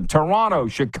England, Toronto,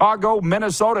 Chicago,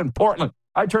 Minnesota, and Portland.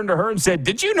 I turned to her and said,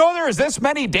 did you know there's this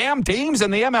many damn teams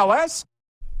in the MLS?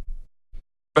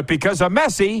 But because of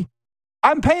Messi,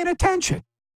 I'm paying attention.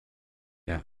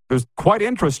 Yeah. It was quite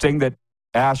interesting that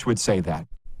Ash would say that.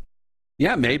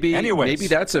 Yeah, maybe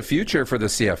that's a future for the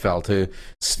CFL to,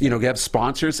 have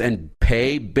sponsors and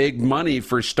pay big money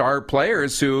for star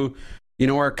players who,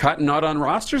 are cut and not on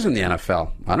rosters in the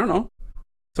NFL. I don't know.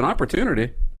 It's an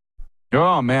opportunity.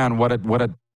 Oh man, what a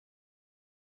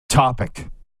topic.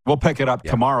 We'll pick it up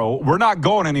tomorrow. We're not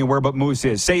going anywhere, but Moose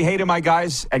is. Say hey to my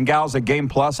guys and gals at Game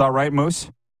Plus. All right, Moose?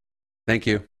 Thank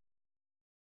you.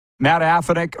 Matt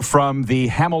Afinec from the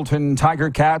Hamilton Tiger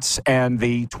Cats and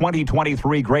the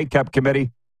 2023 Grey Cup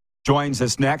Committee joins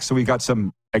us next. So we've got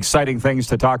some exciting things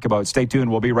to talk about. Stay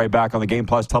tuned. We'll be right back on the Game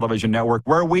Plus television network,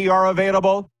 where we are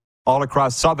available all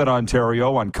across Southern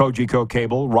Ontario on Cogeco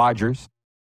Cable, Rogers.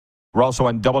 We're also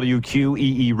on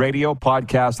WQEE Radio,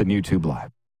 podcast, and YouTube Live.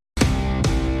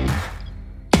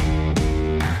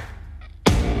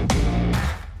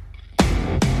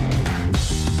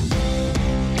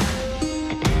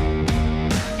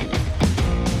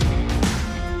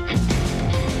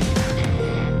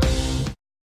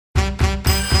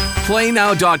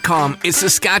 PlayNow.com is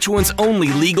Saskatchewan's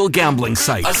only legal gambling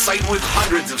site. A site with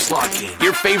hundreds of slot games,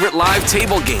 your favorite live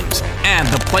table games, and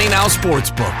the Play Now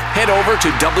Sportsbook. Head over to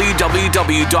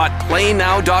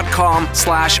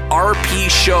www.playnow.com/RP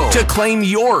Show to claim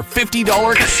your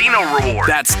 $50 casino reward.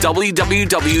 That's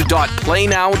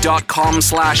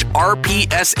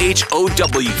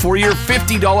www.playnow.com/RPSHOW for your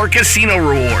 $50 casino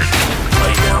reward.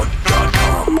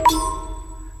 PlayNow.com.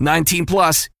 19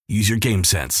 plus. Use your game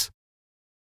sense.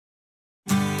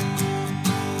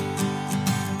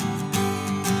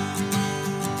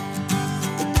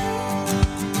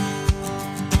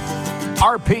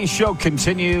 RP Show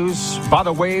continues. By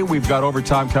the way, we've got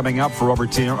overtime coming up for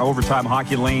Overtime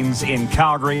Hockey Lanes in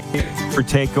Calgary for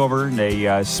TakeOver, and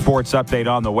a sports update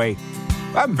on the way.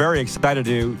 I'm very excited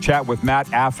to chat with Matt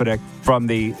Afinec from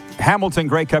the Hamilton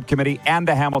Grey Cup Committee and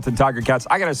the Hamilton Tiger Cats.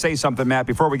 I got to say something, Matt,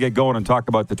 before we get going and talk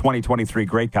about the 2023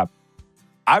 Grey Cup.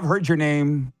 I've heard your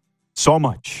name so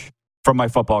much from my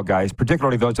football guys,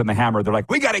 particularly those in the Hammer. They're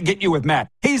like, we got to get you with Matt.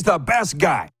 He's the best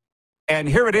guy. And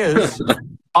here it is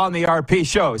on the RP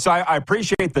Show. So I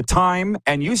appreciate the time.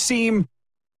 And you seem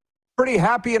pretty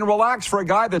happy and relaxed for a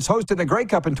guy that's hosting the Grey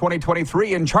Cup in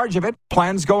 2023, in charge of it.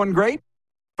 Plans going great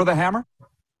for the Hammer?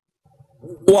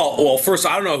 Well, first,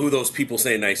 I don't know who those people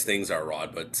saying nice things are,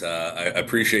 Rod, but I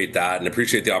appreciate that and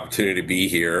appreciate the opportunity to be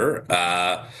here.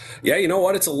 Yeah, you know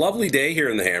what? It's a lovely day here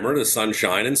in the Hammer. The sun's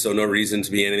shining, so no reason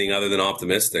to be anything other than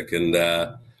optimistic. And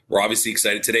we're obviously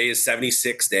excited. Today is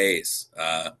 76 days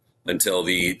until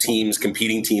the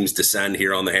competing teams descend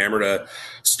here on the Hammer to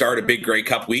start a big Grey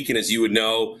Cup week. And as you would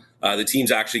know, the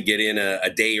teams actually get in a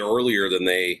day earlier than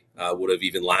they would have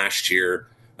even last year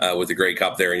with the Grey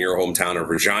Cup there in your hometown of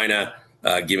Regina.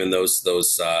 Given those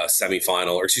final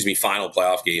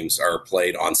playoff games are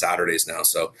played on Saturdays now.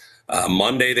 So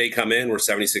Monday they come in, we're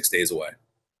 76 days away.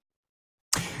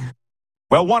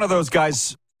 Well, one of those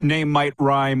guys' name might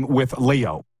rhyme with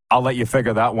Leo. I'll let you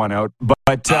figure that one out.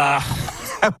 But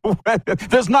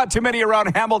there's not too many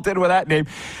around Hamilton with that name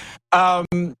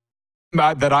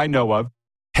that I know of.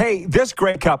 Hey, this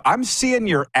Grey Cup, I'm seeing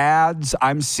your ads.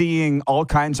 I'm seeing all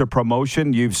kinds of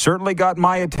promotion. You've certainly got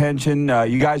my attention.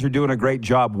 You guys are doing a great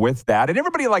job with that. And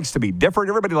everybody likes to be different.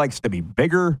 Everybody likes to be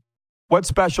bigger. What's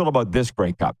special about this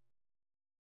Grey Cup?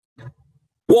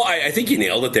 Well, I think you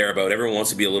nailed it there about everyone wants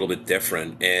to be a little bit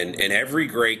different. And every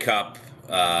Grey Cup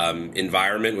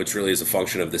environment, which really is a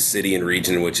function of the city and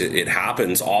region in which it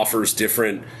happens, offers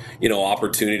different,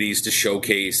 opportunities to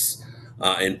showcase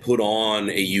and put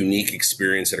on a unique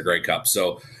experience at a Grey Cup.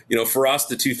 So, for us,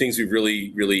 the two things we've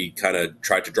really, really kind of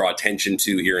tried to draw attention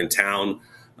to here in town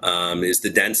is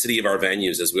the density of our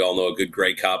venues. As we all know, a good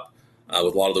Grey Cup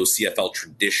with a lot of those CFL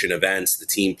tradition events, the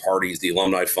team parties, the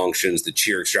alumni functions, the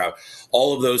cheer extra,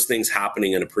 all of those things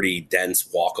happening in a pretty dense,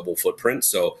 walkable footprint.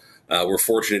 So we're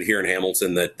fortunate here in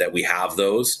Hamilton that we have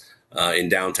those. In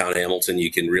downtown Hamilton,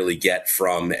 you can really get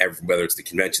from whether it's the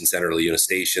Convention Center, Leona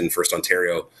Station, First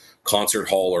Ontario Concert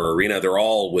Hall or Arena, they're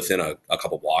all within a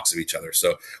couple blocks of each other.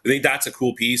 So I think that's a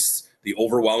cool piece. The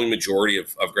overwhelming majority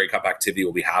of Grey Cup activity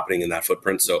will be happening in that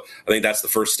footprint. So I think that's the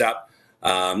first step.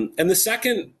 And the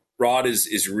second, Rod,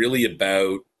 is really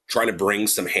about trying to bring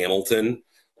some Hamilton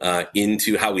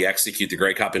into how we execute the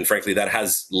Grey Cup. And frankly, that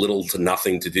has little to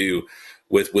nothing to do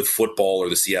with football or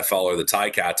the CFL or the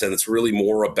Ticats. And it's really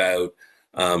more about,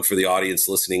 for the audience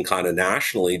listening kind of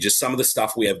nationally, just some of the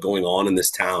stuff we have going on in this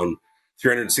town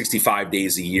 365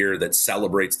 days a year that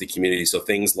celebrates the community. So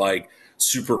things like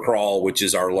Super Crawl, which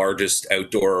is our largest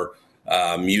outdoor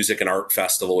music and art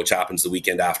festival, which happens the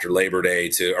weekend after Labor Day,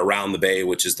 to Around the Bay,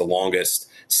 which is the longest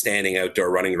standing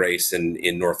outdoor running race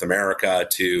in North America,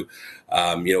 to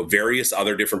various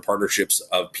other different partnerships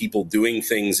of people doing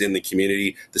things in the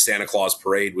community, the Santa Claus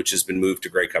Parade, which has been moved to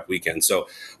Grey Cup weekend. So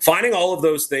finding all of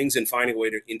those things and finding a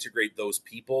way to integrate those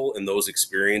people and those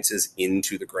experiences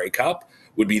into the Grey Cup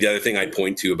would be the other thing I'd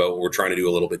point to about what we're trying to do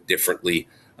a little bit differently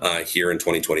here in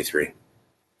 2023.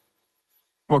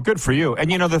 Well, good for you. And,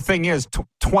 the thing is,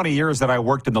 20 years that I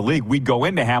worked in the league, we'd go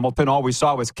into Hamilton. All we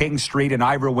saw was King Street and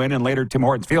Iverwin and later Tim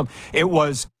Hortons Field. It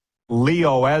was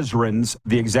Leo Ezrins,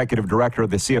 the executive director of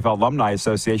the CFL Alumni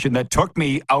Association, that took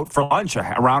me out for lunch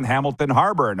around Hamilton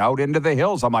Harbor and out into the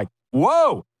hills. I'm like,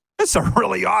 whoa, it's a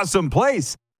really awesome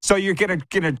place. So you're going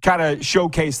to kind of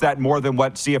showcase that more than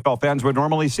what CFL fans would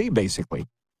normally see, basically.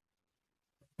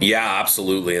 Yeah,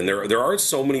 absolutely. And there are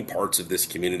so many parts of this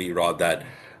community, Rod, that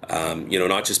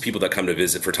not just people that come to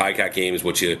visit for Ticat games,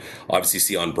 which you obviously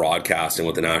see on broadcast and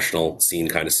what the national scene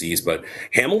kind of sees, but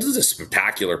Hamilton's a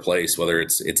spectacular place, whether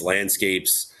it's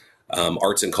landscapes,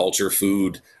 arts and culture,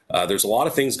 food. There's a lot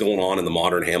of things going on in the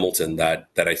modern Hamilton that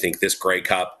I think this Grey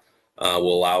Cup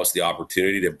will allow us the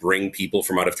opportunity to bring people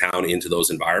from out of town into those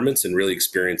environments and really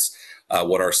experience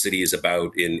what our city is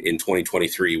about in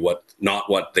 2023, not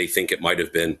what they think it might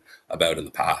have been about in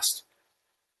the past.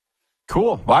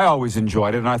 Cool. I always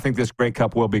enjoyed it, and I think this Grey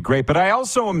Cup will be great. But I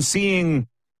also am seeing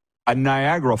a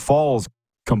Niagara Falls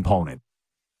component.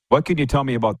 What can you tell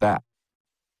me about that?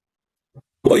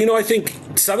 Well, I think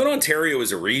Southern Ontario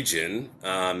is a region,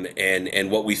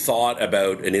 and what we thought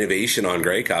about an innovation on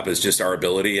Grey Cup is just our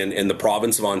ability, and the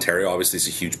province of Ontario obviously is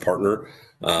a huge partner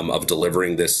of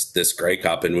delivering this Grey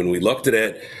Cup. And when we looked at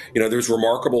it, there's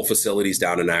remarkable facilities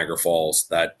down in Niagara Falls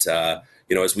that,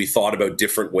 as we thought about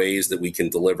different ways that we can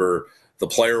deliver the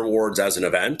player awards as an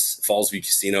event, Fallsview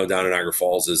Casino down in Niagara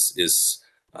Falls is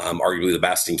arguably the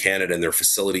best in Canada, and their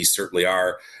facilities certainly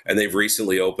are. And they've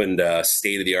recently opened a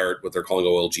state-of-the-art, what they're calling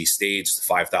OLG Stage, the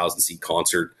 5,000-seat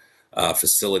concert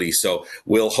facility. So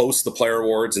we'll host the player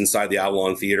awards inside the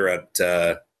Avalon Theatre at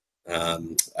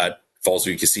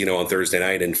Fallsview Casino on Thursday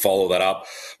night, and follow that up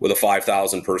with a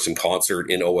 5,000 person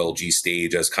concert in OLG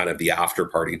Stage as kind of the after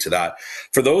party to that.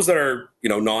 For those that are,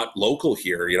 not local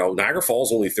here, Niagara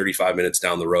Falls only 35 minutes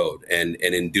down the road, and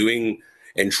in doing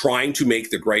and trying to make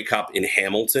the Grey Cup in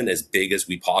Hamilton as big as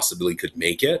we possibly could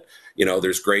make it.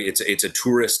 There's great. It's a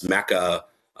tourist mecca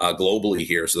globally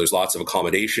here, so there's lots of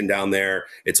accommodation down there.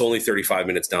 It's only 35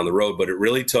 minutes down the road, but it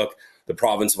really took the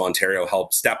province of Ontario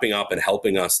stepping up and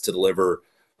helping us to deliver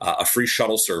a free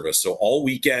shuttle service. So all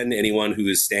weekend, anyone who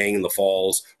is staying in the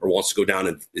Falls or wants to go down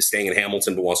and is staying in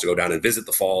Hamilton but wants to go down and visit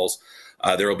the Falls,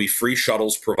 there will be free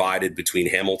shuttles provided between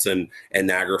Hamilton and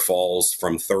Niagara Falls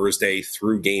from Thursday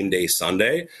through game day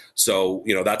Sunday. So,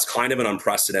 that's kind of an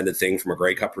unprecedented thing from a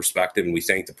Grey Cup perspective, and we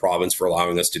thank the province for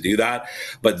allowing us to do that.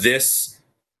 But this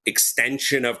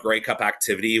extension of Grey Cup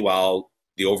activity, while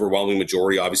the overwhelming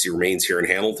majority obviously remains here in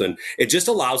Hamilton, it just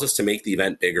allows us to make the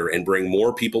event bigger and bring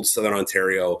more people to Southern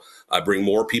Ontario, bring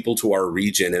more people to our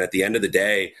region. And at the end of the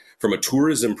day, from a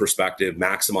tourism perspective,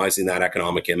 maximizing that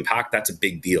economic impact, that's a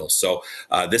big deal. So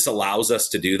this allows us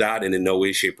to do that, and in no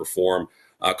way, shape, or form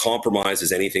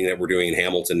compromises anything that we're doing in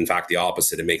Hamilton. In fact, the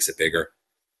opposite, it makes it bigger.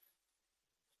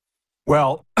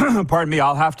 Well, pardon me,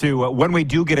 I'll have to, when we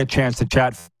do get a chance to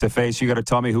chat to face, you got to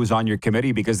tell me who's on your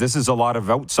committee, because this is a lot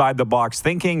of outside the box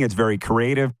thinking. It's very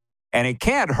creative, and it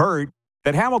can't hurt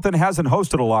that Hamilton hasn't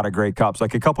hosted a lot of Grey Cups.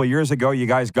 Like a couple of years ago, you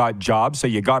guys got jobs, so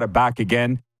you got it back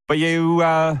again, but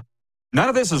none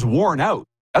of this is worn out.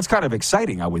 That's kind of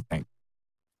exciting, I would think.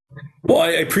 Well,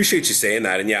 I appreciate you saying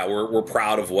that. And yeah, we're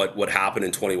proud of what happened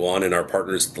in 21, and our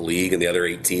partners at the league and the other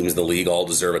 8 teams in the league all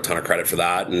deserve a ton of credit for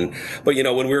that. But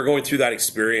when we were going through that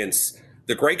experience,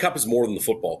 the Grey Cup is more than the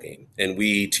football game. And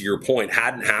we, to your point,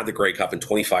 hadn't had the Grey Cup in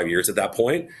 25 years at that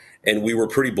point. And we were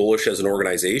pretty bullish as an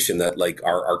organization that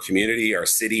our community, our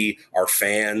city, our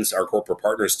fans, our corporate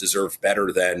partners deserve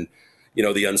better than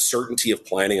the uncertainty of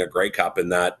planning a Grey Cup in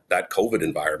that COVID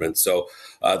environment. So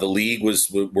the league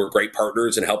were great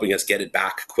partners in helping us get it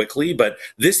back quickly. But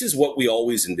this is what we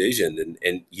always envisioned.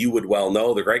 And you would well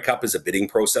know the Grey Cup is a bidding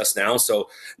process now. So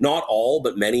not all,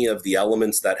 but many of the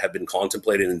elements that have been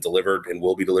contemplated and delivered and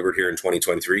will be delivered here in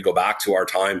 2023 go back to our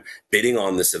time bidding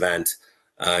on this event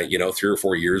 3 or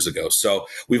 4 years ago. So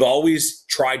we've always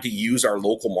tried to use our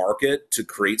local market to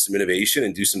create some innovation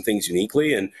and do some things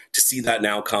uniquely. And to see that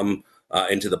now come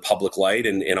into the public light,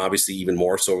 and obviously even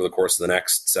more so over the course of the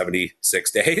next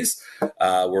 76 days,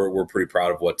 we're pretty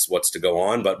proud of what's to go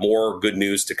on, but more good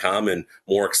news to come and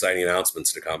more exciting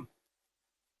announcements to come.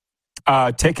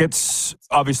 Tickets,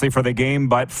 obviously, for the game,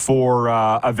 but for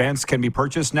events can be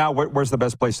purchased now. Where's the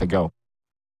best place to go?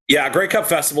 Yeah,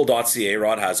 GreyCupFestival.ca,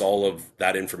 Rod, has all of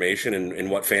that information and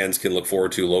what fans can look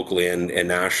forward to locally and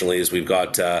nationally, as we've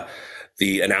got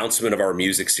the announcement of our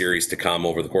music series to come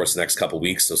over the course of the next couple of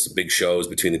weeks. So some big shows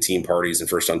between the team parties and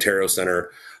First Ontario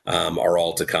Centre are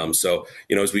all to come. So,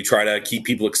 as we try to keep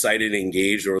people excited and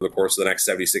engaged over the course of the next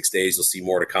 76 days, you'll see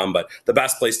more to come. But the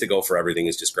best place to go for everything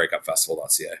is just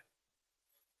GreyCupFestival.ca.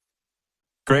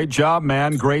 Great job,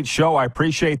 man. Great show. I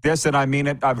appreciate this, and I mean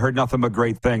it. I've heard nothing but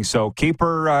great things. So keep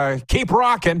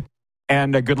rocking,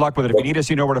 and good luck with it. If you need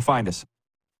us, you know where to find us.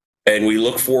 And we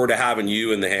look forward to having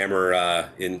you and the Hammer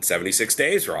in 76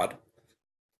 days, Rod.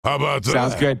 How about that?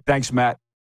 Sounds good. Thanks, Matt.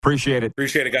 Appreciate it.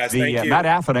 Appreciate it, guys. Thank you. Matt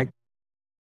Afinec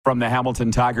from the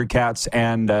Hamilton Tiger Cats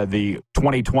and the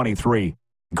 2023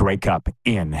 Grey Cup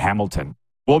in Hamilton.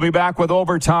 We'll be back with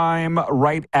Overtime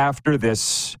right after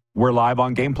this. We're live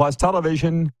on Game Plus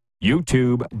Television,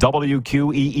 YouTube,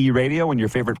 WQEE Radio, and your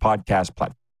favorite podcast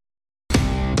platform.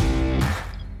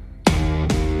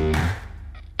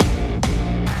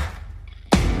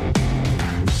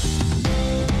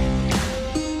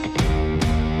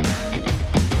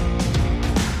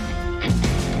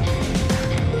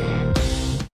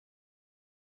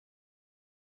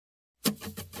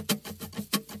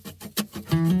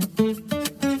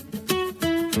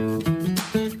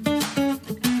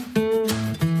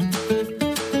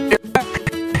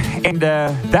 And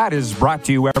that is brought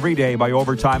to you every day by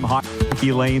Overtime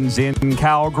Hockey Lanes in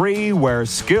Calgary, where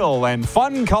skill and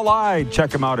fun collide. Check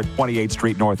them out at 28th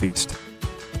Street Northeast.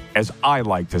 As I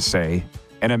like to say,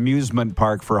 an amusement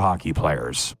park for hockey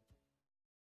players.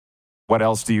 What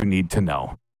else do you need to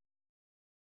know?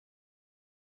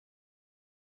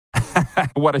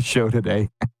 What a show today.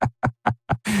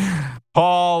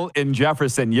 Paul in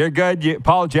Jefferson, you're good.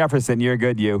 Paul Jefferson, you're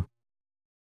good, you.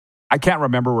 I can't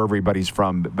remember where everybody's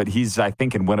from, but he's, I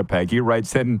think, in Winnipeg. He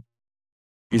writes in,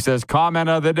 he says, comment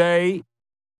of the day,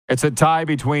 it's a tie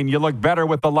between you look better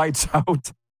with the lights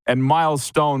out and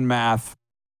milestone math.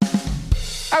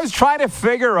 I was trying to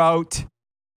figure out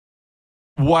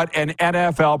what an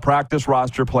NFL practice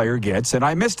roster player gets, and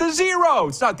I missed a 0.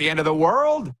 It's not the end of the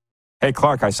world. Hey,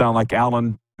 Clark, I sound like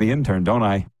Alan, the intern, don't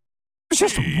I? It's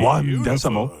just one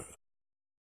decimal.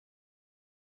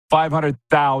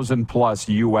 500,000 plus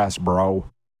U.S., bro,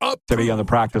 to be on the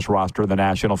practice roster of the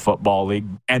National Football League,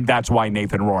 and that's why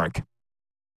Nathan Rourke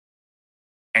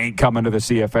ain't coming to the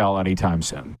CFL anytime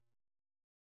soon.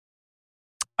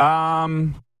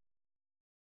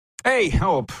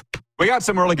 We got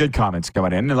some really good comments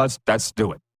coming in, and let's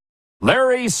do it.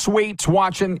 Larry Sweet's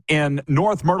watching in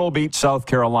North Myrtle Beach, South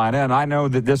Carolina, and I know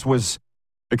that this was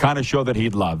the kind of show that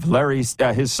he'd love. Larry's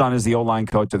his son is the O-line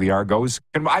coach of the Argos.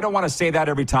 And I don't want to say that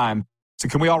every time, so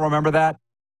can we all remember that?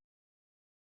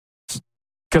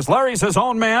 Because Larry's his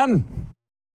own man.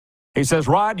 He says,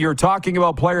 Rod, you're talking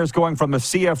about players going from the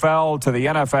CFL to the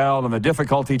NFL and the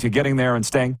difficulty to getting there and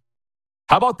staying.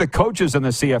 How about the coaches in the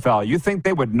CFL? You think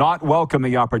they would not welcome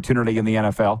the opportunity in the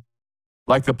NFL?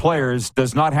 Like the players,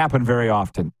 does not happen very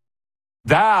often.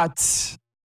 That's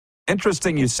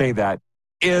interesting you say that.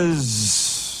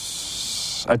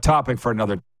 Is a topic for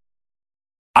another.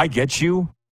 I get you.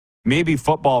 Maybe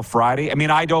Football Friday. I mean,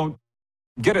 I don't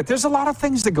get it. There's a lot of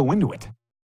things that go into it.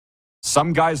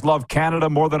 Some guys love Canada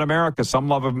more than America. Some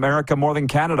love America more than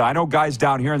Canada. I know guys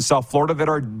down here in South Florida that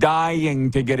are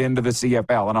dying to get into the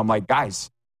CFL. And I'm like, guys,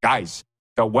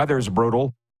 the weather's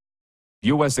brutal.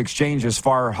 U.S. exchange is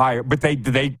far higher. But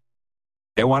they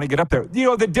want to get up there. You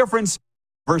know, the difference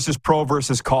versus pro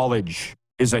versus college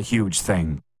is a huge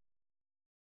thing.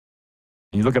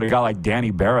 You look at a guy like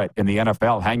Danny Barrett in the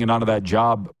NFL hanging onto that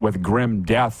job with grim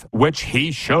death, which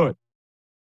he should.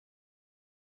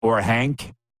 Or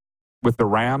Hank with the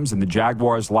Rams and the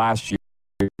Jaguars last year.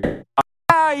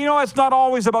 It's not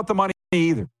always about the money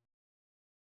either.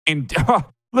 And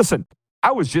listen,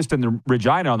 I was just in the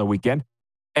Regina on the weekend,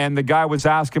 and the guy was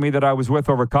asking me that I was with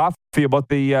over coffee about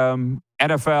the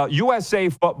NFL, USA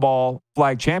football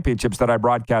flag championships that I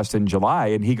broadcast in July.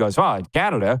 And he goes, in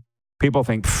Canada, people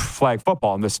think flag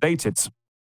football. In the States, it's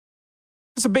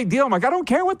a big deal. I'm like, I don't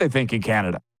care what they think in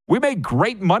Canada. We made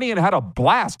great money and had a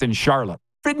blast in Charlotte.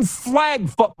 In flag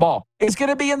football. It's going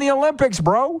to be in the Olympics,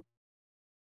 bro.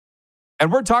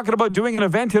 And we're talking about doing an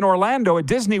event in Orlando at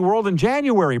Disney World in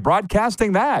January,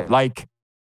 broadcasting that. Like,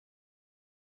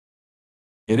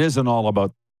 it isn't all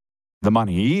about the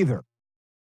money either.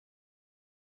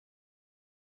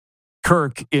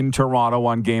 Kirk in Toronto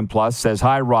on Game Plus says,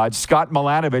 hi, Rod. Scott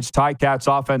Milanovich, Ticats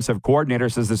offensive coordinator,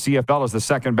 says the CFL is the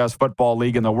second best football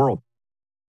league in the world.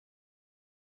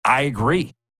 I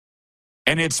agree.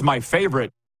 And it's my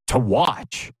favorite to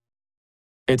watch.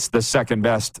 It's the second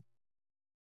best,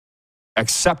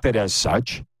 accepted as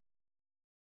such.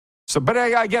 So, but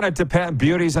again, it depends.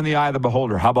 Beauty's in the eye of the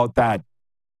beholder. How about that?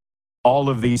 All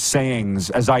of these sayings,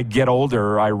 as I get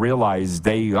older, I realize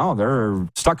they're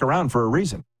stuck around for a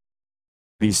reason.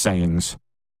 These sayings.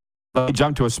 Let me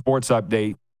jump to a sports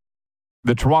update.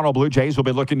 The Toronto Blue Jays will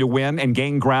be looking to win and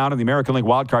gain ground in the American League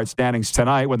wildcard standings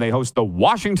tonight when they host the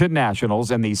Washington Nationals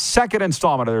in the second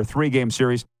installment of their 3-game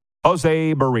series.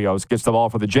 Jose Barrios gets the ball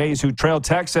for the Jays, who trail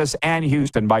Texas and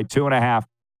Houston by 2.5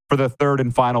 for the third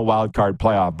and final wildcard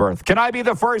playoff berth. Can I be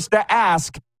the first to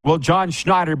ask, will John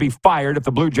Schneider be fired if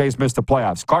the Blue Jays miss the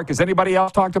playoffs? Clark, has anybody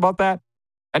else talked about that?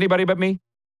 Anybody but me?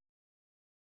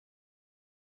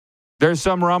 There's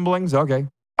some rumblings? Okay.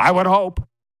 I would hope.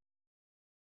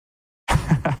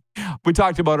 We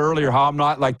talked about earlier how I'm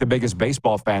not like the biggest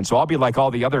baseball fan, so I'll be like all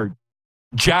the other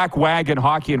jackwagon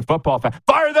hockey and football fans.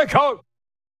 Fire the coach!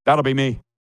 That'll be me.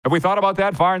 Have we thought about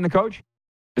that, firing the coach?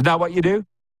 Isn't that what you do?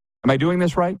 Am I doing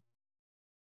this right?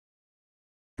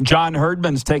 John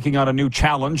Herdman's taking on a new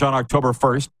challenge on October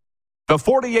 1st. The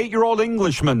 48-year-old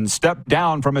Englishman stepped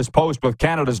down from his post with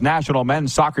Canada's national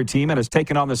men's soccer team and has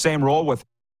taken on the same role with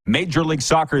Major League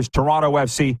Soccer's Toronto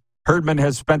FC. Herdman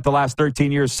has spent the last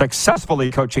 13 years successfully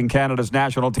coaching Canada's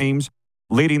national teams,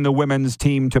 leading the women's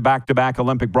team to back-to-back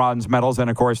Olympic bronze medals,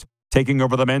 and, of course, taking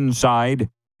over the men's side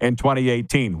in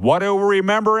 2018. What do we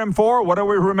remember him for? What do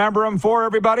we remember him for,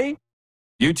 everybody?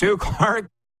 You too,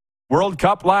 Clark? World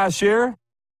Cup last year?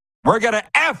 We're going to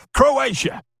F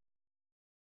Croatia.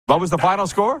 What was the final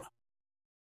score?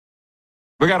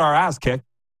 We got our ass kicked.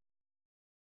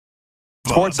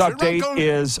 Sports update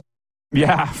is...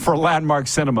 for Landmark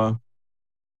Cinema.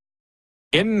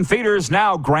 In theaters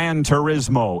now, Gran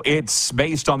Turismo. It's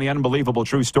based on the unbelievable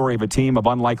true story of a team of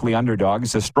unlikely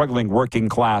underdogs, a struggling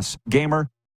working-class gamer,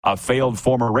 a failed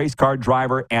former race car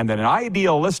driver, and an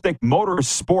idealistic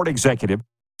motorsport executive.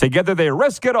 Together, they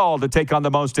risk it all to take on the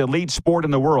most elite sport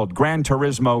in the world. Gran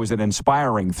Turismo is an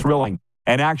inspiring, thrilling,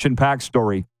 and action-packed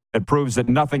story that proves that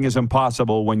nothing is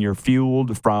impossible when you're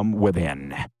fueled from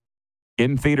within.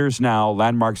 In theaters now,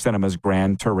 Landmark Cinema's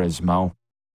Gran Turismo.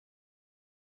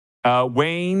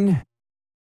 Wayne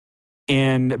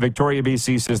in Victoria,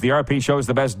 BC says, the RP show is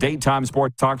the best daytime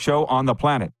sports talk show on the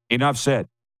planet. Enough said.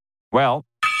 Well,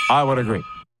 I would agree.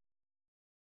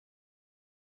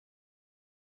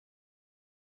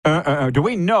 Do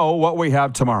we know what we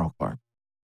have tomorrow, Clark?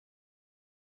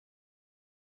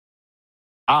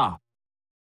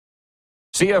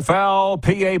 CFL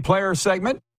PA player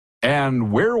segment,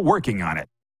 and we're working on it.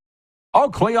 Oh,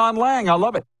 Cleon Lang, I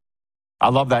love it. I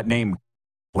love that name,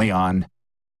 Cleon.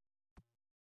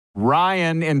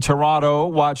 Ryan in Toronto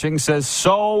watching says,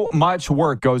 so much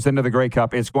work goes into the Grey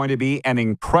Cup. It's going to be an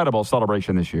incredible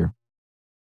celebration this year.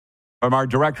 From our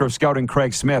director of scouting,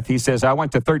 Craig Smith, he says, I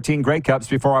went to 13 Grey Cups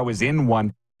before I was in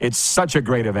one. It's such a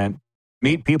great event.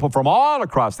 Meet people from all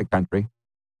across the country.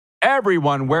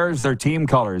 Everyone wears their team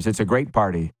colors. It's a great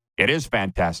party. It is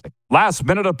fantastic. Last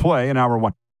minute of play in hour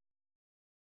one.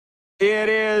 It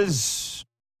is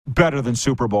better than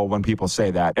Super Bowl when people say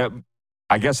that.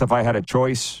 I guess if I had a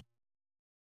choice,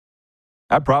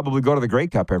 I'd probably go to the Grey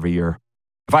Cup every year.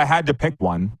 If I had to pick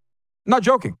one, I'm not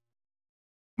joking.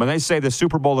 When they say the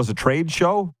Super Bowl is a trade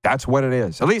show, that's what it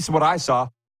is. At least what I saw. I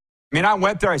mean, I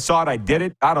went there, I saw it, I did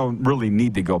it. I don't really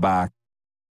need to go back.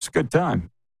 It's a good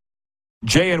time.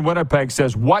 Jay in Winnipeg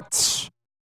says, what's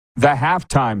the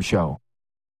halftime show?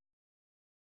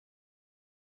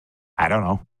 I don't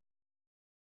know.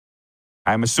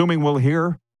 I'm assuming we'll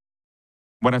hear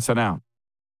when it's announced.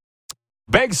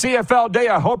 Big CFL day.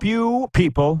 I hope you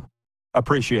people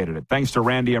appreciated it. Thanks to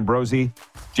Randy Ambrosi,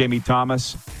 Jamie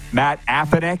Thomas, Matt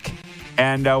Afinec,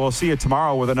 and we'll see you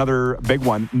tomorrow with another big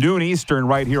one. Noon Eastern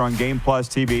right here on Game Plus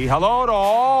TV. Hello to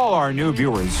all our new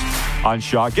viewers on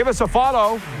Shaw. Give us a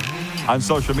follow on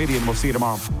social media, and we'll see you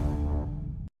tomorrow.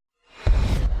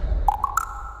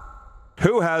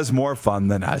 Who has more fun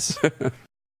than us?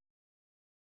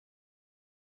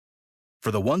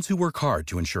 For the ones who work hard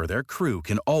to ensure their crew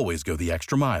can always go the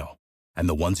extra mile, and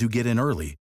the ones who get in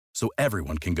early so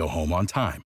everyone can go home on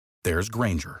time, there's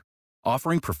Grainger,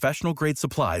 offering professional-grade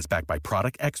supplies backed by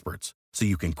product experts so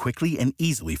you can quickly and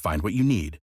easily find what you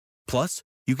need. Plus,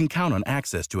 you can count on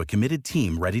access to a committed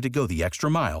team ready to go the extra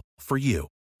mile for you.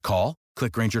 Call,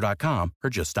 click Grainger.com,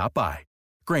 or just stop by.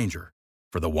 Grainger,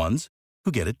 for the ones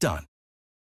who get it done.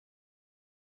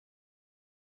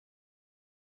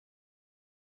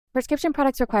 Prescription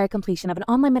products require completion of an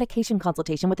online medication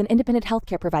consultation with an independent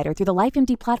healthcare provider through the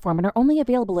LifeMD platform and are only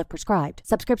available if prescribed.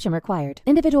 Subscription required.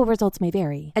 Individual results may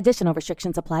vary. Additional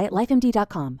restrictions apply at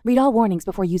lifemd.com. Read all warnings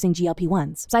before using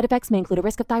GLP-1s. Side effects may include a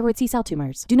risk of thyroid C-cell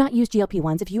tumors. Do not use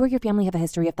GLP-1s if you or your family have a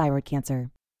history of thyroid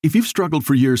cancer. If you've struggled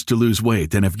for years to lose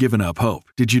weight and have given up hope,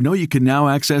 did you know you can now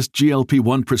access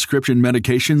GLP-1 prescription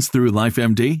medications through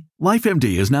LifeMD?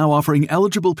 LifeMD is now offering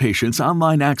eligible patients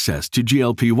online access to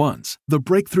GLP-1s, the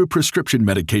breakthrough prescription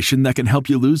medication that can help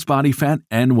you lose body fat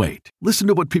and weight. Listen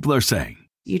to what people are saying.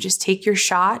 You just take your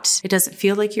shot. It doesn't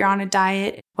feel like you're on a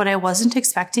diet. What I wasn't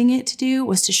expecting it to do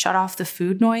was to shut off the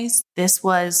food noise. This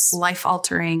was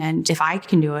life-altering, and if I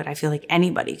can do it, I feel like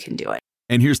anybody can do it.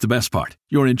 And here's the best part.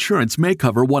 Your insurance may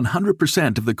cover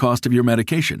 100% of the cost of your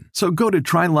medication. So go to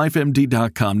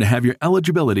TryLifeMD.com to have your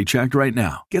eligibility checked right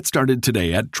now. Get started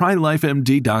today at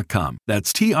TryLifeMD.com.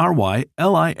 That's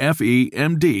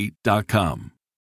TryLifeMD.com.